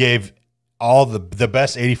 And he gave all the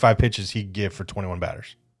best 85 pitches he could give for 21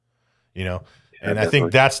 batters, you know? And I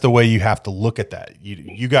think that's the way you have to look at that.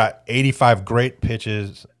 You got 85 great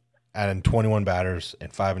pitches and 21 batters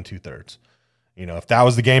and 5 2/3. You know, if that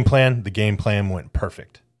was the game plan went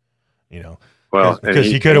perfect, you know, because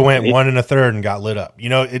he could have went 1 1/3 and got lit up. You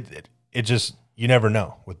know, it just, you never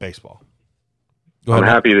know with baseball. I'm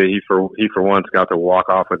happy that he for once got to walk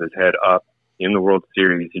off with his head up in the World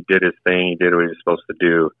Series. He did his thing. He did what he was supposed to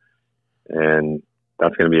do. And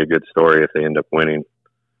that's going to be a good story if they end up winning.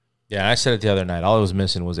 Yeah, I said it the other night. All I was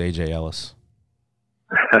missing was A.J. Ellis.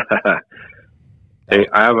 Hey,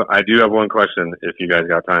 I do have one question if you guys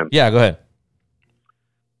got time. Yeah, go ahead.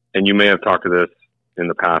 And you may have talked to this in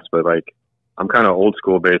the past, but, like, I'm kind of old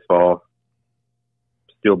school baseball,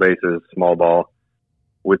 steal bases, small ball.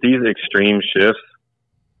 With these extreme shifts,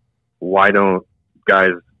 why don't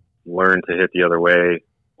guys learn to hit the other way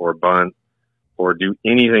or bunt or do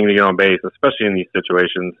anything to get on base, especially in these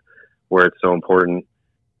situations where it's so important?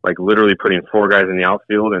 Like literally putting 4 guys in the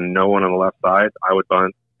outfield and no one on the left side, I would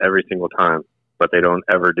bunt every single time, but they don't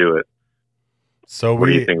ever do it. So what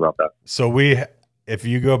do you think about that? So if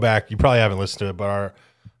you go back, you probably haven't listened to it, but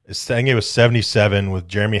I think it was 77 with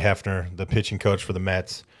Jeremy Hefner, the pitching coach for the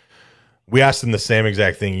Mets. We asked him the same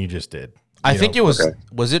exact thing you just did. I think it was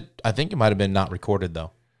it? I think it might have been not recorded though.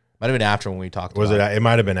 Might have been after when we talked. Was it? It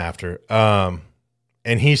might have been after.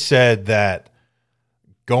 And he said that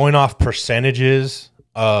going off percentages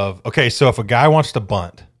of so if a guy wants to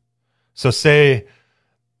bunt, so say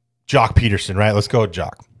Jock Peterson, right? Let's go with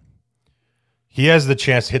Jock. He has the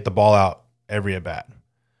chance to hit the ball out every at bat.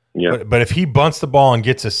 Yeah. But if he bunts the ball and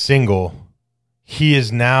gets a single, he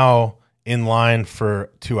is now in line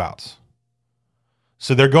for 2 outs.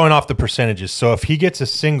 So they're going off the percentages. So if he gets a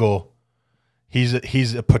single,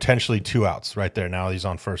 he's potentially 2 outs right there. Now he's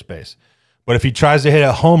on first base. But if he tries to hit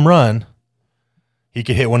a home run, he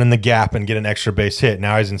could hit one in the gap and get an extra base hit.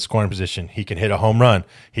 Now he's in scoring position. He can hit a home run.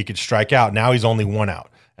 He could strike out. Now he's only 1 out.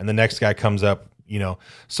 And the next guy comes up,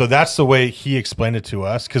 So that's the way he explained it to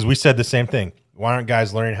us, because we said the same thing. Why aren't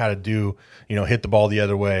guys learning how to do, hit the ball the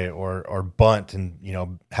other way or bunt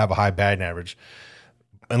and, have a high batting average?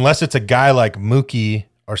 Unless it's a guy like Mookie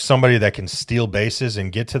or somebody that can steal bases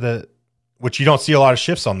and get to which you don't see a lot of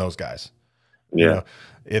shifts on those guys. Yeah.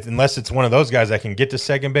 Unless it's one of those guys that can get to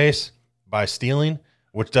second base by stealing,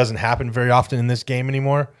 which doesn't happen very often in this game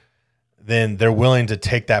anymore, then they're willing to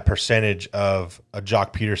take that percentage of a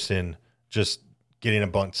Jock Peterson just getting a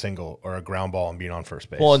bunt single or a ground ball and being on first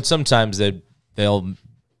base. Well, and sometimes they'll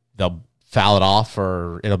foul it off,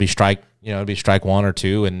 or it'll be strike 1 or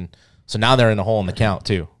 2, and so now they're in the hole in the count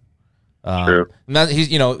too. True. And that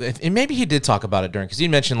he's, and maybe he did talk about it because he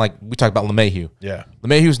mentioned, like, we talked about LeMahieu. Yeah.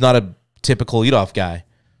 LeMahieu's not a typical leadoff guy,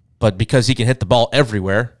 but because he can hit the ball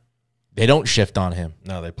everywhere, they don't shift on him.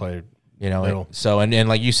 No, they play middle. So and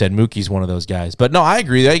like you said, Mookie's one of those guys. But no, I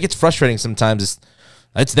agree. It gets frustrating sometimes.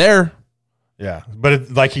 It's there. Yeah,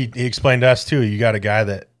 but like he explained to us too. You got a guy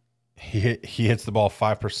that he hits the ball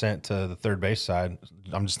 5% to the third base side.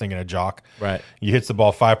 I'm just thinking of Jock. Right. He hits the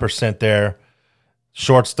ball 5% there.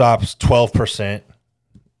 Shortstop's 12%.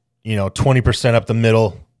 20% up the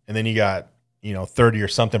middle, and then you got 30 or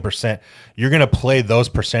something percent. You're gonna play those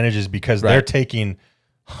percentages because they're taking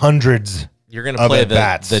hundreds. You're going to play the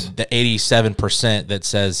 87% that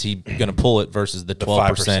says he's going to pull it versus the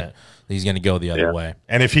 12% he's going to go the other way.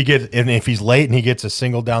 And if he's late and he gets a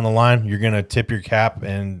single down the line, you're going to tip your cap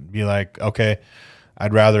and be like, okay,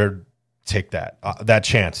 I'd rather take that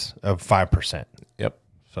chance of 5%. Yep.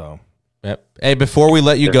 So, yep. Hey, before we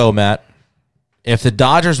let you go, Matt, if the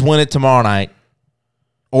Dodgers win it tomorrow night,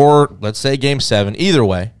 or let's say Game 7, either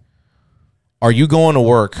way, are you going to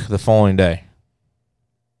work the following day?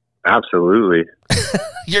 Absolutely.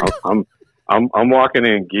 I'm walking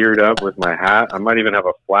in geared up with my hat. I might even have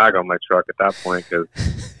a flag on my truck at that point because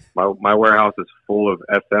my warehouse is full of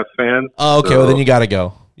SF fans. Oh, okay. So well, then you got to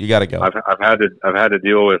go. I've had to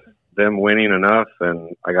deal with them winning enough,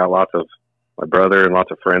 and I got lots of my brother and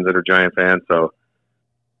lots of friends that are Giant fans. So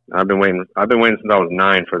I've been waiting since I was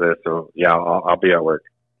 9 for this. So yeah, I'll be at work.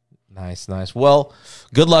 Nice. Well,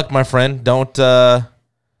 good luck, my friend. Don't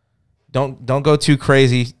go too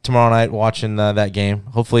crazy tomorrow night watching that game.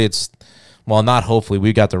 Hopefully not hopefully.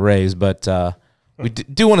 We got the Rays, but we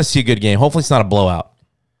do want to see a good game. Hopefully it's not a blowout.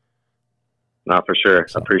 Not for sure.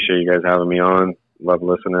 So. I appreciate you guys having me on. Love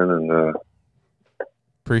listening, and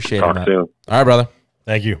appreciate talk it, Matt. soon. All right, brother.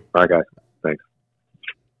 Thank you. Bye, guys. Thanks.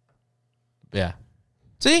 Yeah.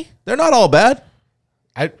 See, they're not all bad.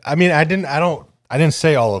 I didn't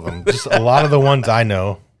say all of them. Just a lot of the ones I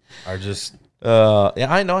know are just. Yeah,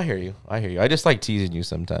 I know. I hear you. I just like teasing you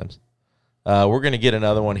sometimes. We're gonna get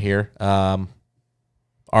another one here.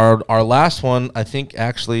 Our last one, I think,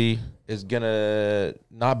 actually is gonna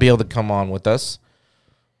not be able to come on with us.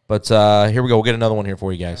 But here we go. We'll get another one here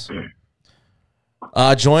for you guys.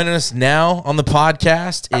 Joining us now on the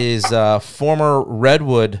podcast is former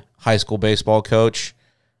Redwood High School baseball coach,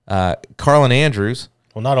 Carlin Andrews.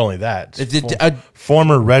 Well, not only that,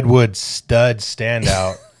 former Redwood stud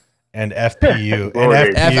standout and FPU.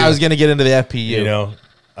 I was going to get into the FPU.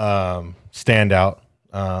 Standout,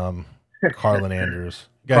 Carlin Andrews.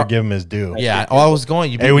 Got to give him his due. Yeah, I was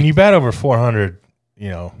going. Hey, when you bat over 400,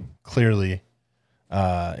 clearly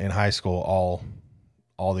in high school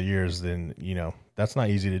all the years, then that's not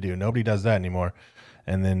easy to do. Nobody does that anymore.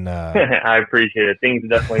 And then I appreciate it. Things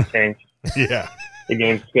definitely changed. Yeah, the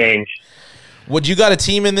game's changed. Would you got a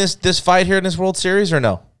team in this fight here in this World Series or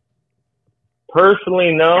no?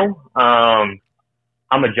 Personally, no. I'm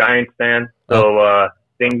a Giants fan, so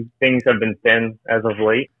things have been thin as of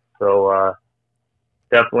late. So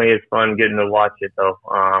definitely it's fun getting to watch it, though.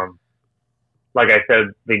 Like I said,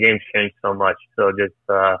 the game's changed so much. So just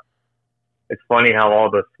it's funny how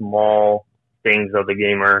all the small things of the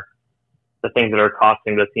game are the things that are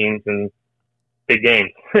costing the teams in big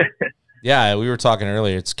games. Yeah, we were talking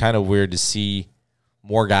earlier. It's kind of weird to see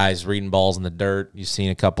more guys reading balls in the dirt. You've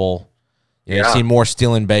seen a couple. You've seen more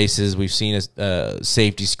stealing bases. We've seen a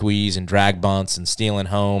safety squeeze and drag bunts and stealing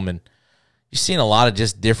home. And you've seen a lot of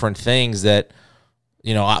just different things that,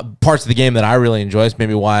 parts of the game that I really enjoy. It's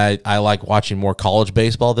maybe why I like watching more college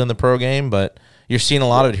baseball than the pro game. But you're seeing a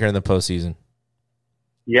lot of it here in the postseason.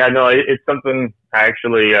 Yeah, no, it's something I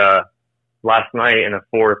actually last night in the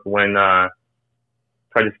fourth when tried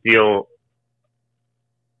to steal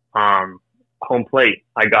home plate,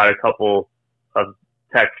 I got a couple of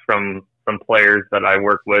texts from some players that I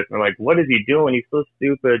work with, and like, "What is he doing? He's so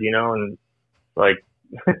stupid," you know. And like,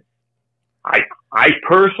 I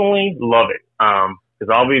personally love it because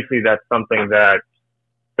obviously that's something that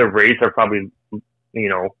the Rays are probably, you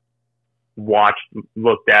know, watched,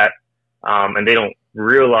 looked at, and they don't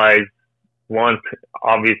realize, one,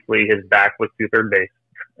 obviously his back was to third base,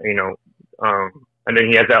 you know, and then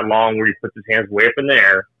he has that long where he puts his hands way up in the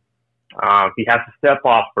air. He has to step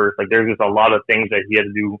off first. Like, there's just a lot of things that he had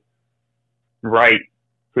to do right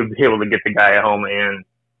to be able to get the guy at home, and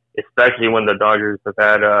especially when the Dodgers have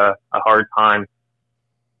had a hard time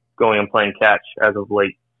going and playing catch as of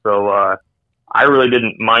late. So I really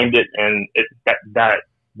didn't mind it, and that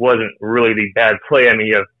wasn't really the bad play. I mean,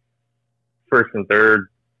 you have first and third,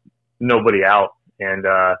 nobody out, and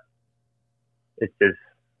it's just,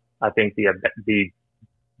 I think the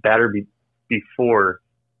batter before,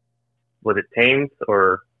 was it Thames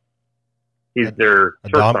or he's their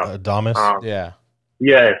shortstop? Adames. Yeah.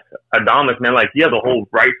 Yes, Adames, man. Like, you have the whole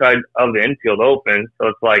right side of the infield open, so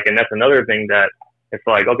it's like, and that's another thing that it's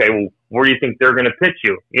like, okay, well, where do you think they're going to pitch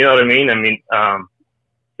you? You know what I mean? I mean,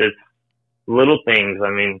 just little things. I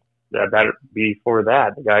mean, that before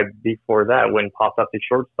that, the guy before that went and popped up the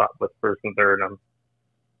shortstop with first and third.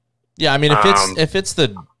 Yeah, I mean, if it's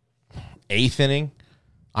the eighth inning,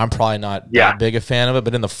 I'm probably not that big a fan of it.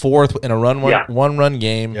 But in the fourth, in a one run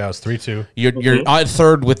game, yeah, it was 3-2. You're at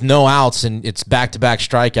third with no outs, and it's back-to-back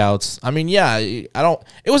strikeouts. I mean, yeah, I don't.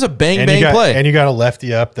 It was a bang play, and you got a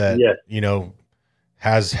lefty up that you know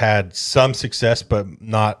has had some success, but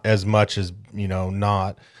not as much as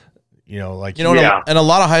not. Like and a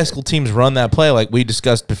lot of high school teams run that play, like we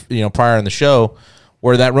discussed, prior in the show,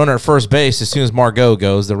 where that runner at first base, as soon as Margot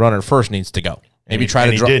goes, the runner at first needs to go. Maybe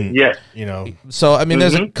try to draw. Didn't. Yeah. So I mean,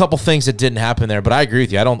 there's a couple things that didn't happen there, but I agree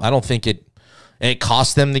with you. I don't think it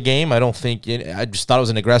cost them the game. I don't think I just thought it was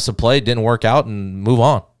an aggressive play. It didn't work out, and move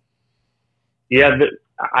on. Yeah,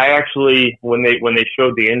 I actually when they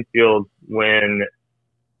showed the infield when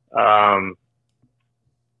I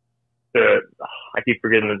keep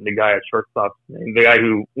forgetting the guy at shortstop, the guy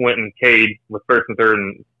who went and K'd with first and third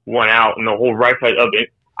and one out, and the whole right side of it.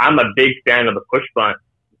 I'm a big fan of the push bunt.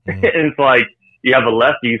 And it's like, you have a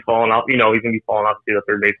lefty, he's falling off, he's going to be falling off to the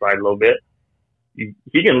third base side a little bit. He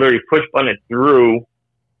can literally push bunt it through,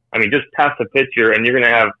 just past the pitcher, and you're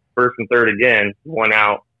going to have first and third again, one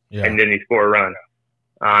out, and then you score a run.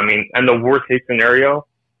 And the worst case scenario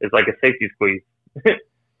is like a safety squeeze.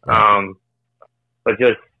 But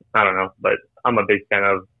just, I don't know, but I'm a big fan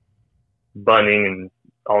of bunting and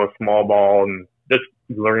all the small ball and just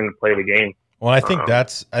learning to play the game. Well, I think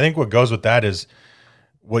what goes with that is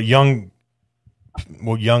what young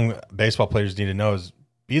baseball players need to know is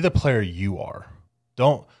be the player you are.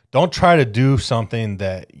 Don't try to do something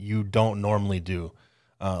that you don't normally do.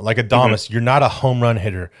 Like Adames, you're not a home run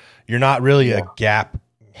hitter. You're not really a gap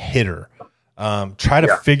hitter. Try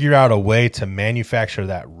to figure out a way to manufacture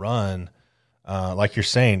that run. Like you're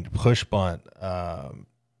saying, push bunt,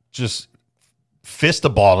 just fist the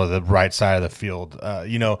ball to the right side of the field.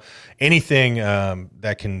 Anything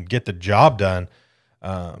that can get the job done,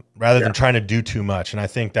 rather than trying to do too much. And I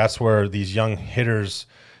think that's where these young hitters,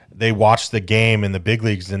 they watch the game in the big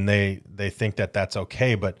leagues and they think that that's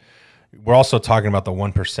okay. But we're also talking about the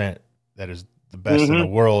 1% that is the best in the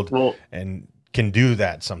world and can do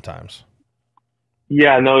that sometimes.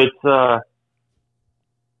 Yeah, no,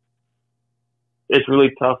 it's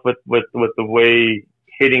really tough with the way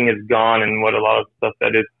hitting is gone and what a lot of stuff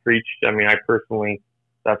that is preached. I personally,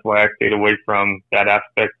 that's why I stayed away from that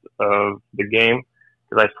aspect of the game,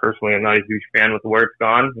 because I personally am not a huge fan with where it's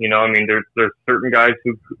gone. There's certain guys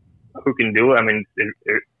who can do it.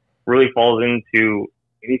 It really falls into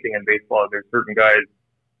anything in baseball. There's certain guys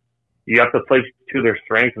you have to play to their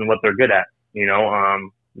strengths and what they're good at.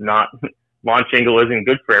 Not launch angle isn't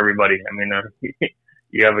good for everybody.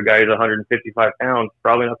 You have a guy who's 155 pounds,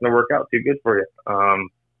 probably not going to work out too good for you.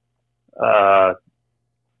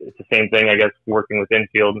 It's the same thing, I guess, working with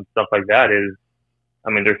infield and stuff like that is,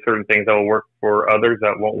 there's certain things that will work for others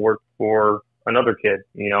that won't work for another kid.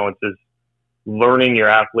 It's just learning your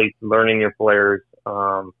athletes, learning your players,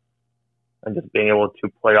 and just being able to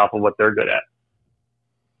play off of what they're good at.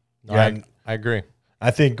 No, I agree.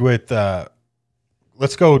 I think with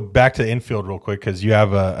let's go back to the infield real quick, because you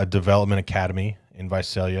have a development academy in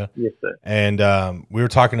Visalia. Yes, sir. And we were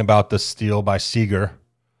talking about the steal by Seager.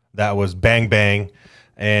 That was bang, bang.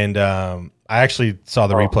 And I actually saw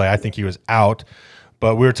the replay. I think he was out.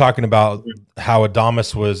 But we were talking about how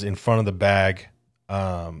Adamas was in front of the bag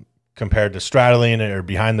compared to straddling it or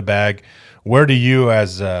behind the bag. Where do you,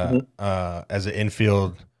 as an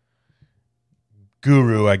infield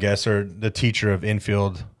guru, I guess, or the teacher of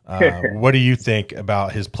infield, what do you think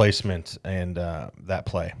about his placement and that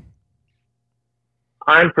play?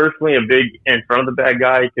 I'm personally a big in front of the bag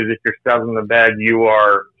guy because if you're straddling the bag, you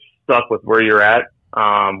are stuck with where you're at.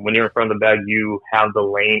 When you're in front of the bag, you have the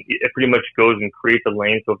lane. It pretty much goes and creates a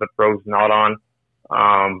lane. So if the throw's not on,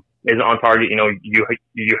 isn't on target,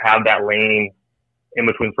 you have that lane in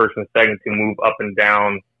between first and second to move up and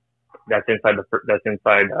down. That's inside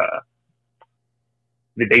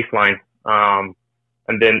the baseline. And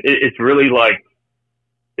then it's really like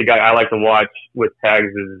the guy I like to watch with tags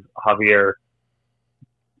is Javier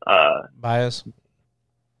Baez.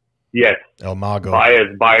 Yes, El Mago. Baez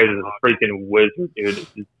is a freaking wizard, dude.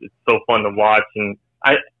 It's so fun to watch, and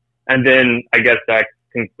then I guess that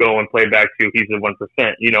can go and play back to he's the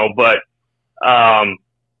 1%, But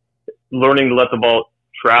learning to let the ball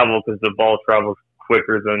travel because the ball travels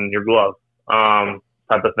quicker than your glove,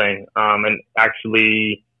 type of thing. And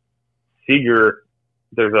actually, Seager,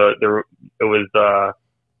 it was the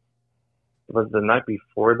night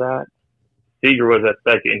before that. Seager was at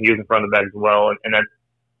second, and he was in front of the bag as well, and that's.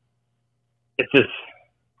 It's just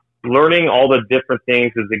learning all the different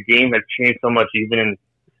things because the game has changed so much, even in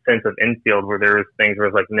the sense of infield, where there was things where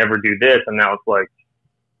it's like never do this, and now it's like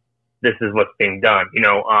this is what's being done,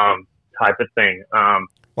 type of thing. Well,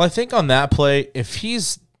 I think on that play, if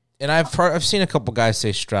he's and I've seen a couple guys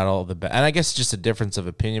say straddle the bag, and I guess it's just a difference of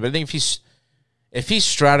opinion. But I think if he's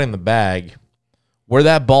straddling the bag, where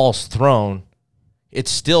that ball's thrown,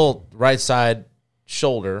 it's still right side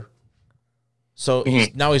shoulder. So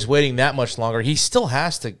now he's waiting that much longer. He still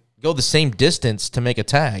has to go the same distance to make a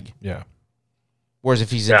tag. Yeah. Whereas if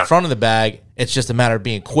he's in front of the bag, it's just a matter of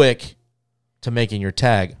being quick to making your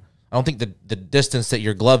tag. I don't think the distance that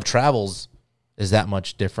your glove travels is that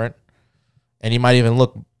much different. And you might even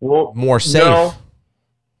look more safe. No.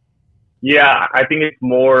 Yeah, I think it's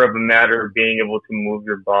more of a matter of being able to move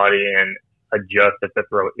your body and adjust if the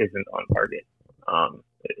throw isn't on target.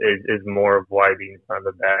 Is more of why being in front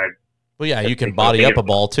of the bag. Well, yeah, you can body up a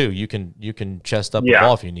ball too. You can chest up a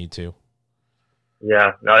ball if you need to.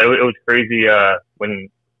 Yeah, no, it was crazy. When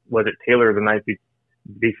was it Taylor the night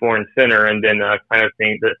before in center, and then kind of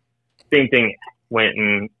thing the same thing went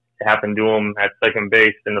and happened to him at second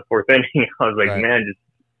base in the fourth inning. I was like, man, just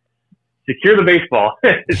secure the baseball.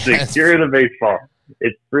 Secure the baseball.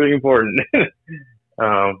 It's really important.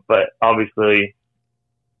 But obviously,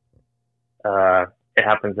 it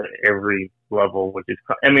happens at every level, which is,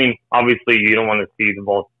 obviously you don't want to see the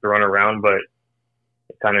ball thrown around, but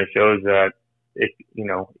it kind of shows that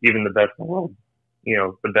even the best in the world,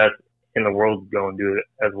 the best in the world go and do it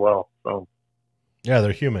as well. So yeah,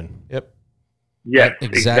 they're human. Yep. Yes,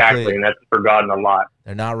 exactly. And that's forgotten a lot.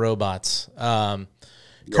 They're not robots.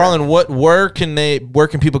 Carlin, where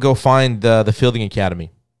can people go find the Fielding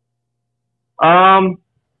Academy? HIT.OR.DIE.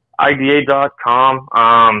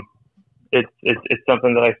 It's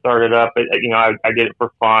something that I started up. I did it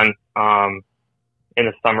for fun in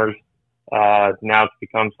the summers. Now it's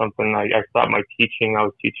become something I stopped my teaching. I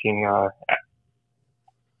was teaching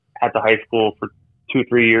at the high school for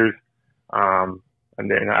 2-3 years, and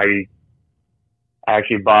then I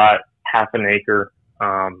actually bought half an acre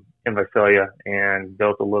in Visalia and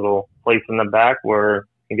built a little place in the back where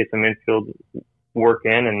you can get some infield work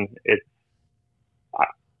in, and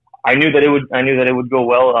I knew that it would go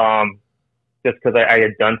well. Just because I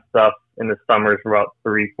had done stuff in the summers for about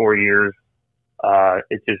 3-4 years.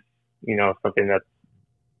 It's just, something that's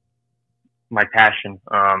my passion.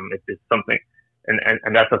 It's something,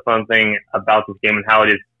 and that's a fun thing about this game and how it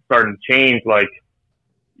is starting to change. Like,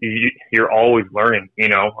 you're always learning,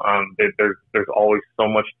 there's always so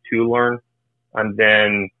much to learn. And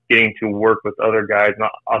then getting to work with other guys.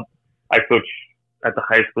 I coach at the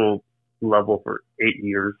high school level for 8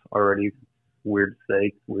 years already. Weird to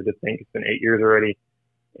say, weird to think. It's been 8 years already.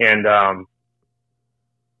 And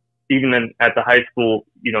even then at the high school,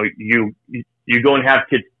 you go and have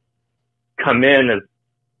kids come in as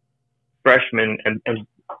freshmen and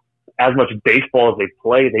as much baseball as they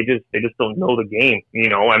play, they just don't know the game.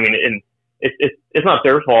 And it's not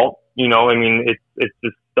their fault. It's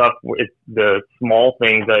just stuff. It's the small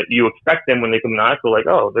things that you expect them when they come to high school. Like,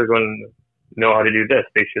 oh, they're going to know how to do this.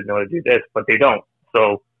 They should know how to do this, but they don't.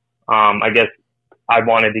 So I guess I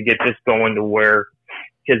wanted to get this going to where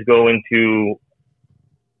kids go into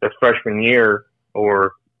their freshman year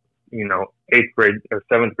or, 8th grade or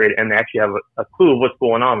 7th grade and they actually have a clue of what's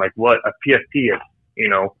going on, like what a PFP is,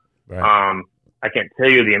 Right. I can't tell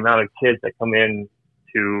you the amount of kids that come in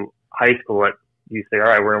to high school at, you say, all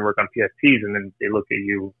right, we're going to work on PSPs, and then they look at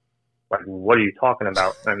you like, what are you talking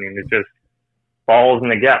about? I mean, it just falls in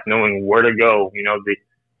the gap, knowing where to go. You know,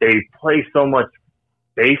 they play so much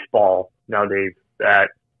baseball nowadays that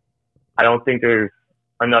I don't think there's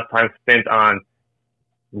enough time spent on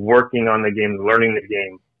working on the game, learning the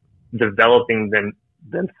game, developing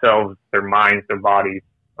themselves, their minds, their bodies.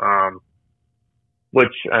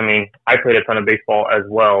 Which, I mean, I played a ton of baseball as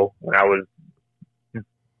well when I was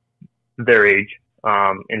their age,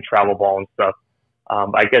 in travel ball and stuff.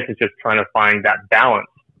 But I guess it's just trying to find that balance,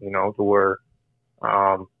 you know, to where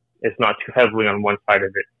it's not too heavily on one side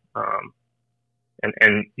of it.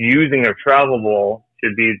 And using a travel ball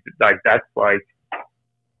should be like, that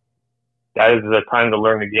is the time to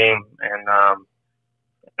learn the game.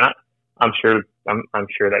 And I'm sure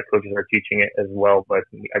that coaches are teaching it as well, but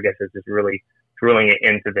I guess it's just really drilling it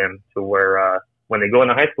into them to where when they go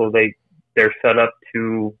into high school, they're set up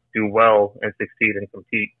to do well and succeed and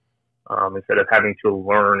compete, instead of having to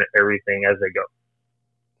learn everything as they go.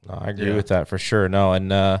 No, I agree with that for sure. No,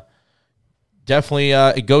 and definitely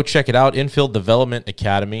go check it out, Infield Development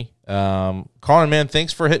Academy. Colin, man,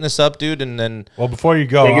 thanks for hitting us up, dude. And then, well, before you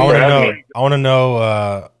go, I want to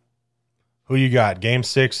know who you got, Game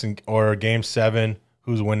 6 or Game 7.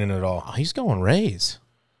 Who's winning it all? Oh, he's going Rays.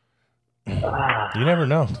 You never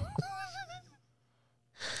know.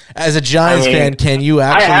 As a Giants fan, can you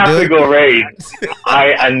actually do it? I have to go Rays.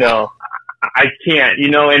 I know. I can't, you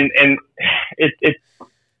know, and it's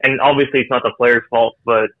and obviously it's not the player's fault,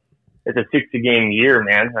 but it's a 60-game year,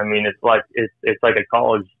 man. I mean, it's like a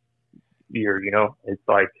college year, you know. It's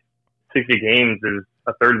like 60 games is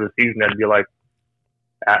a third of the season. That'd be like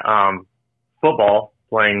at, football,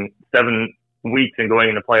 playing 7 weeks and going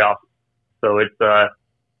into playoffs. So it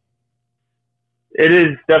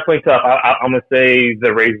is definitely tough. I'm gonna say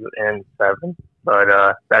the Rays and 7,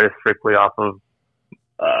 but that is strictly off of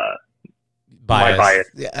my bias.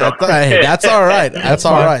 Yeah, so. Hey, that's all right. That's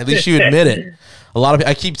all right. At least you admit it. A lot of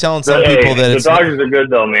I keep telling some people that the Dodgers are good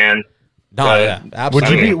though, man. No, yeah,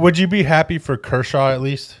 absolutely. Would you be happy for Kershaw at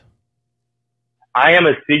least? I am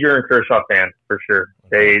a Seager and Kershaw fan for sure.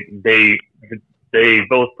 They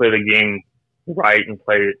both play the game right and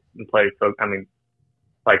play. So I mean,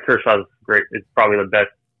 like Kershaw's great. It's probably the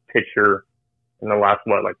best pitcher in the last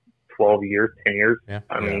 12 years, 10 years. Yeah.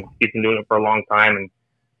 I mean, he's been doing it for a long time, and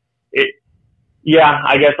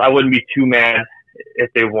I guess I wouldn't be too mad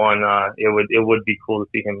if they won. It would be cool to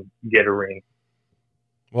see him get a ring.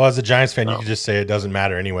 Well, as a Giants fan, you could just say it doesn't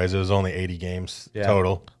matter anyways. It was only 80 games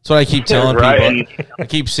total. That's what I keep telling people. I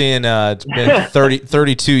keep seeing it's been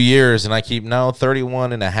 32 years, and I keep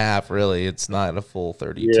 31 and a half. Really, it's not a full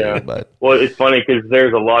 32. Yeah. But well, it's funny because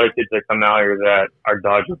there's a lot of kids that come out here that are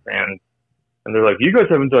Dodger fans, and they're like, "You guys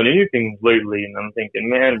haven't done anything lately." And I'm thinking,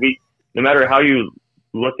 man, no matter how you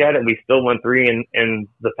look at it, we still won 3 in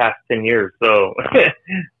the past 10 years. So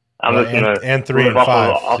I'm just gonna and 3 and 5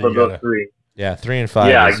 off of those 3. Yeah, 3 and 5.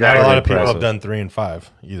 Yeah, Not exactly. a lot of people have done 3 and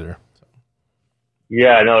 5 either.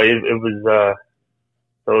 Yeah, no, it was.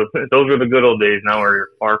 So those were the good old days. Now we're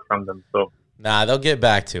far from them. So nah, they'll get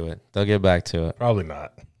back to it. Probably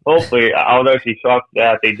not. Hopefully, I was actually shocked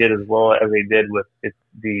that they did as well as they did with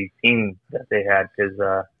the team that they had, because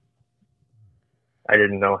I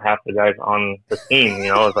didn't know half the guys on the team. You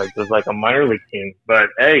know, it was like a minor league team. But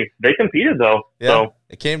hey, they competed though. Yeah, so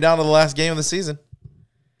it came down to the last game of the season.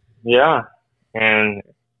 Yeah. And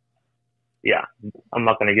yeah, I'm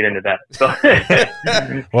not going to get into that. So.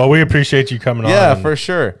 Well, we appreciate you coming on. Yeah, for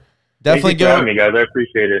sure. Definitely go. Thank you for having me, guys. I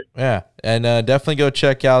appreciate it. Yeah, and definitely go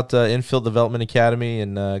check out Infield Development Academy.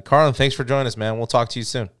 And Carlin, thanks for joining us, man. We'll talk to you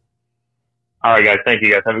soon. All right, guys. Thank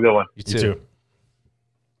you, guys. Have a good one. You too.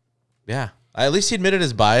 Yeah, at least he admitted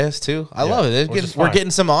his bias too. I love it. We're getting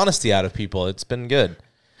some honesty out of people. It's been good.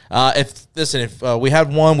 If we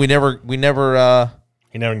had one, we never.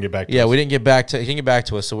 He never can get back to us. Yeah, we didn't get back to he can get back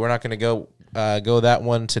to us, so we're not going to go that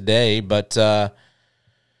one today. But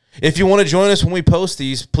if you want to join us when we post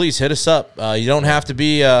these, please hit us up. You don't have to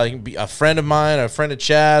be, you can be a friend of mine, a friend of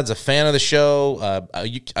Chad's, a fan of the show,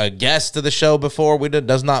 a guest of the show before. It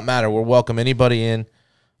does not matter. We'll welcome anybody in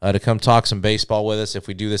to come talk some baseball with us if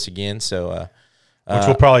we do this again. So, which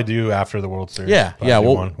we'll probably do after the World Series. Yeah,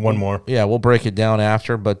 one more. Yeah, we'll break it down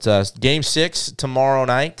after. But Game 6 tomorrow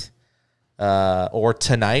night. Or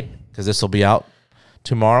tonight, because this will be out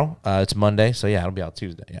tomorrow. It's Monday, so yeah, it'll be out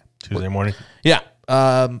Tuesday. Yeah, Tuesday morning. Yeah.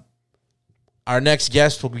 Our next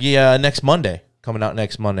guest will be next Monday, coming out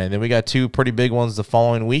next Monday. And then we got 2 pretty big ones the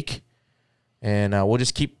following week, and we'll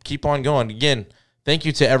just keep on going. Again, thank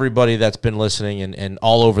you to everybody that's been listening and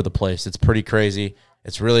all over the place. It's pretty crazy.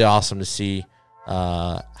 It's really awesome to see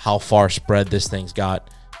how far spread this thing's got.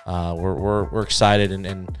 We're excited,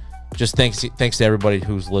 and just thanks to everybody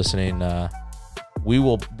who's listening.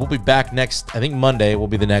 We'll be back next. I think Monday will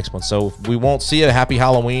be the next one. So if we won't see you, happy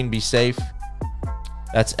Halloween. Be safe.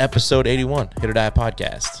 That's episode 81, Hit or Die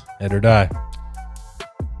podcast. Hit or Die.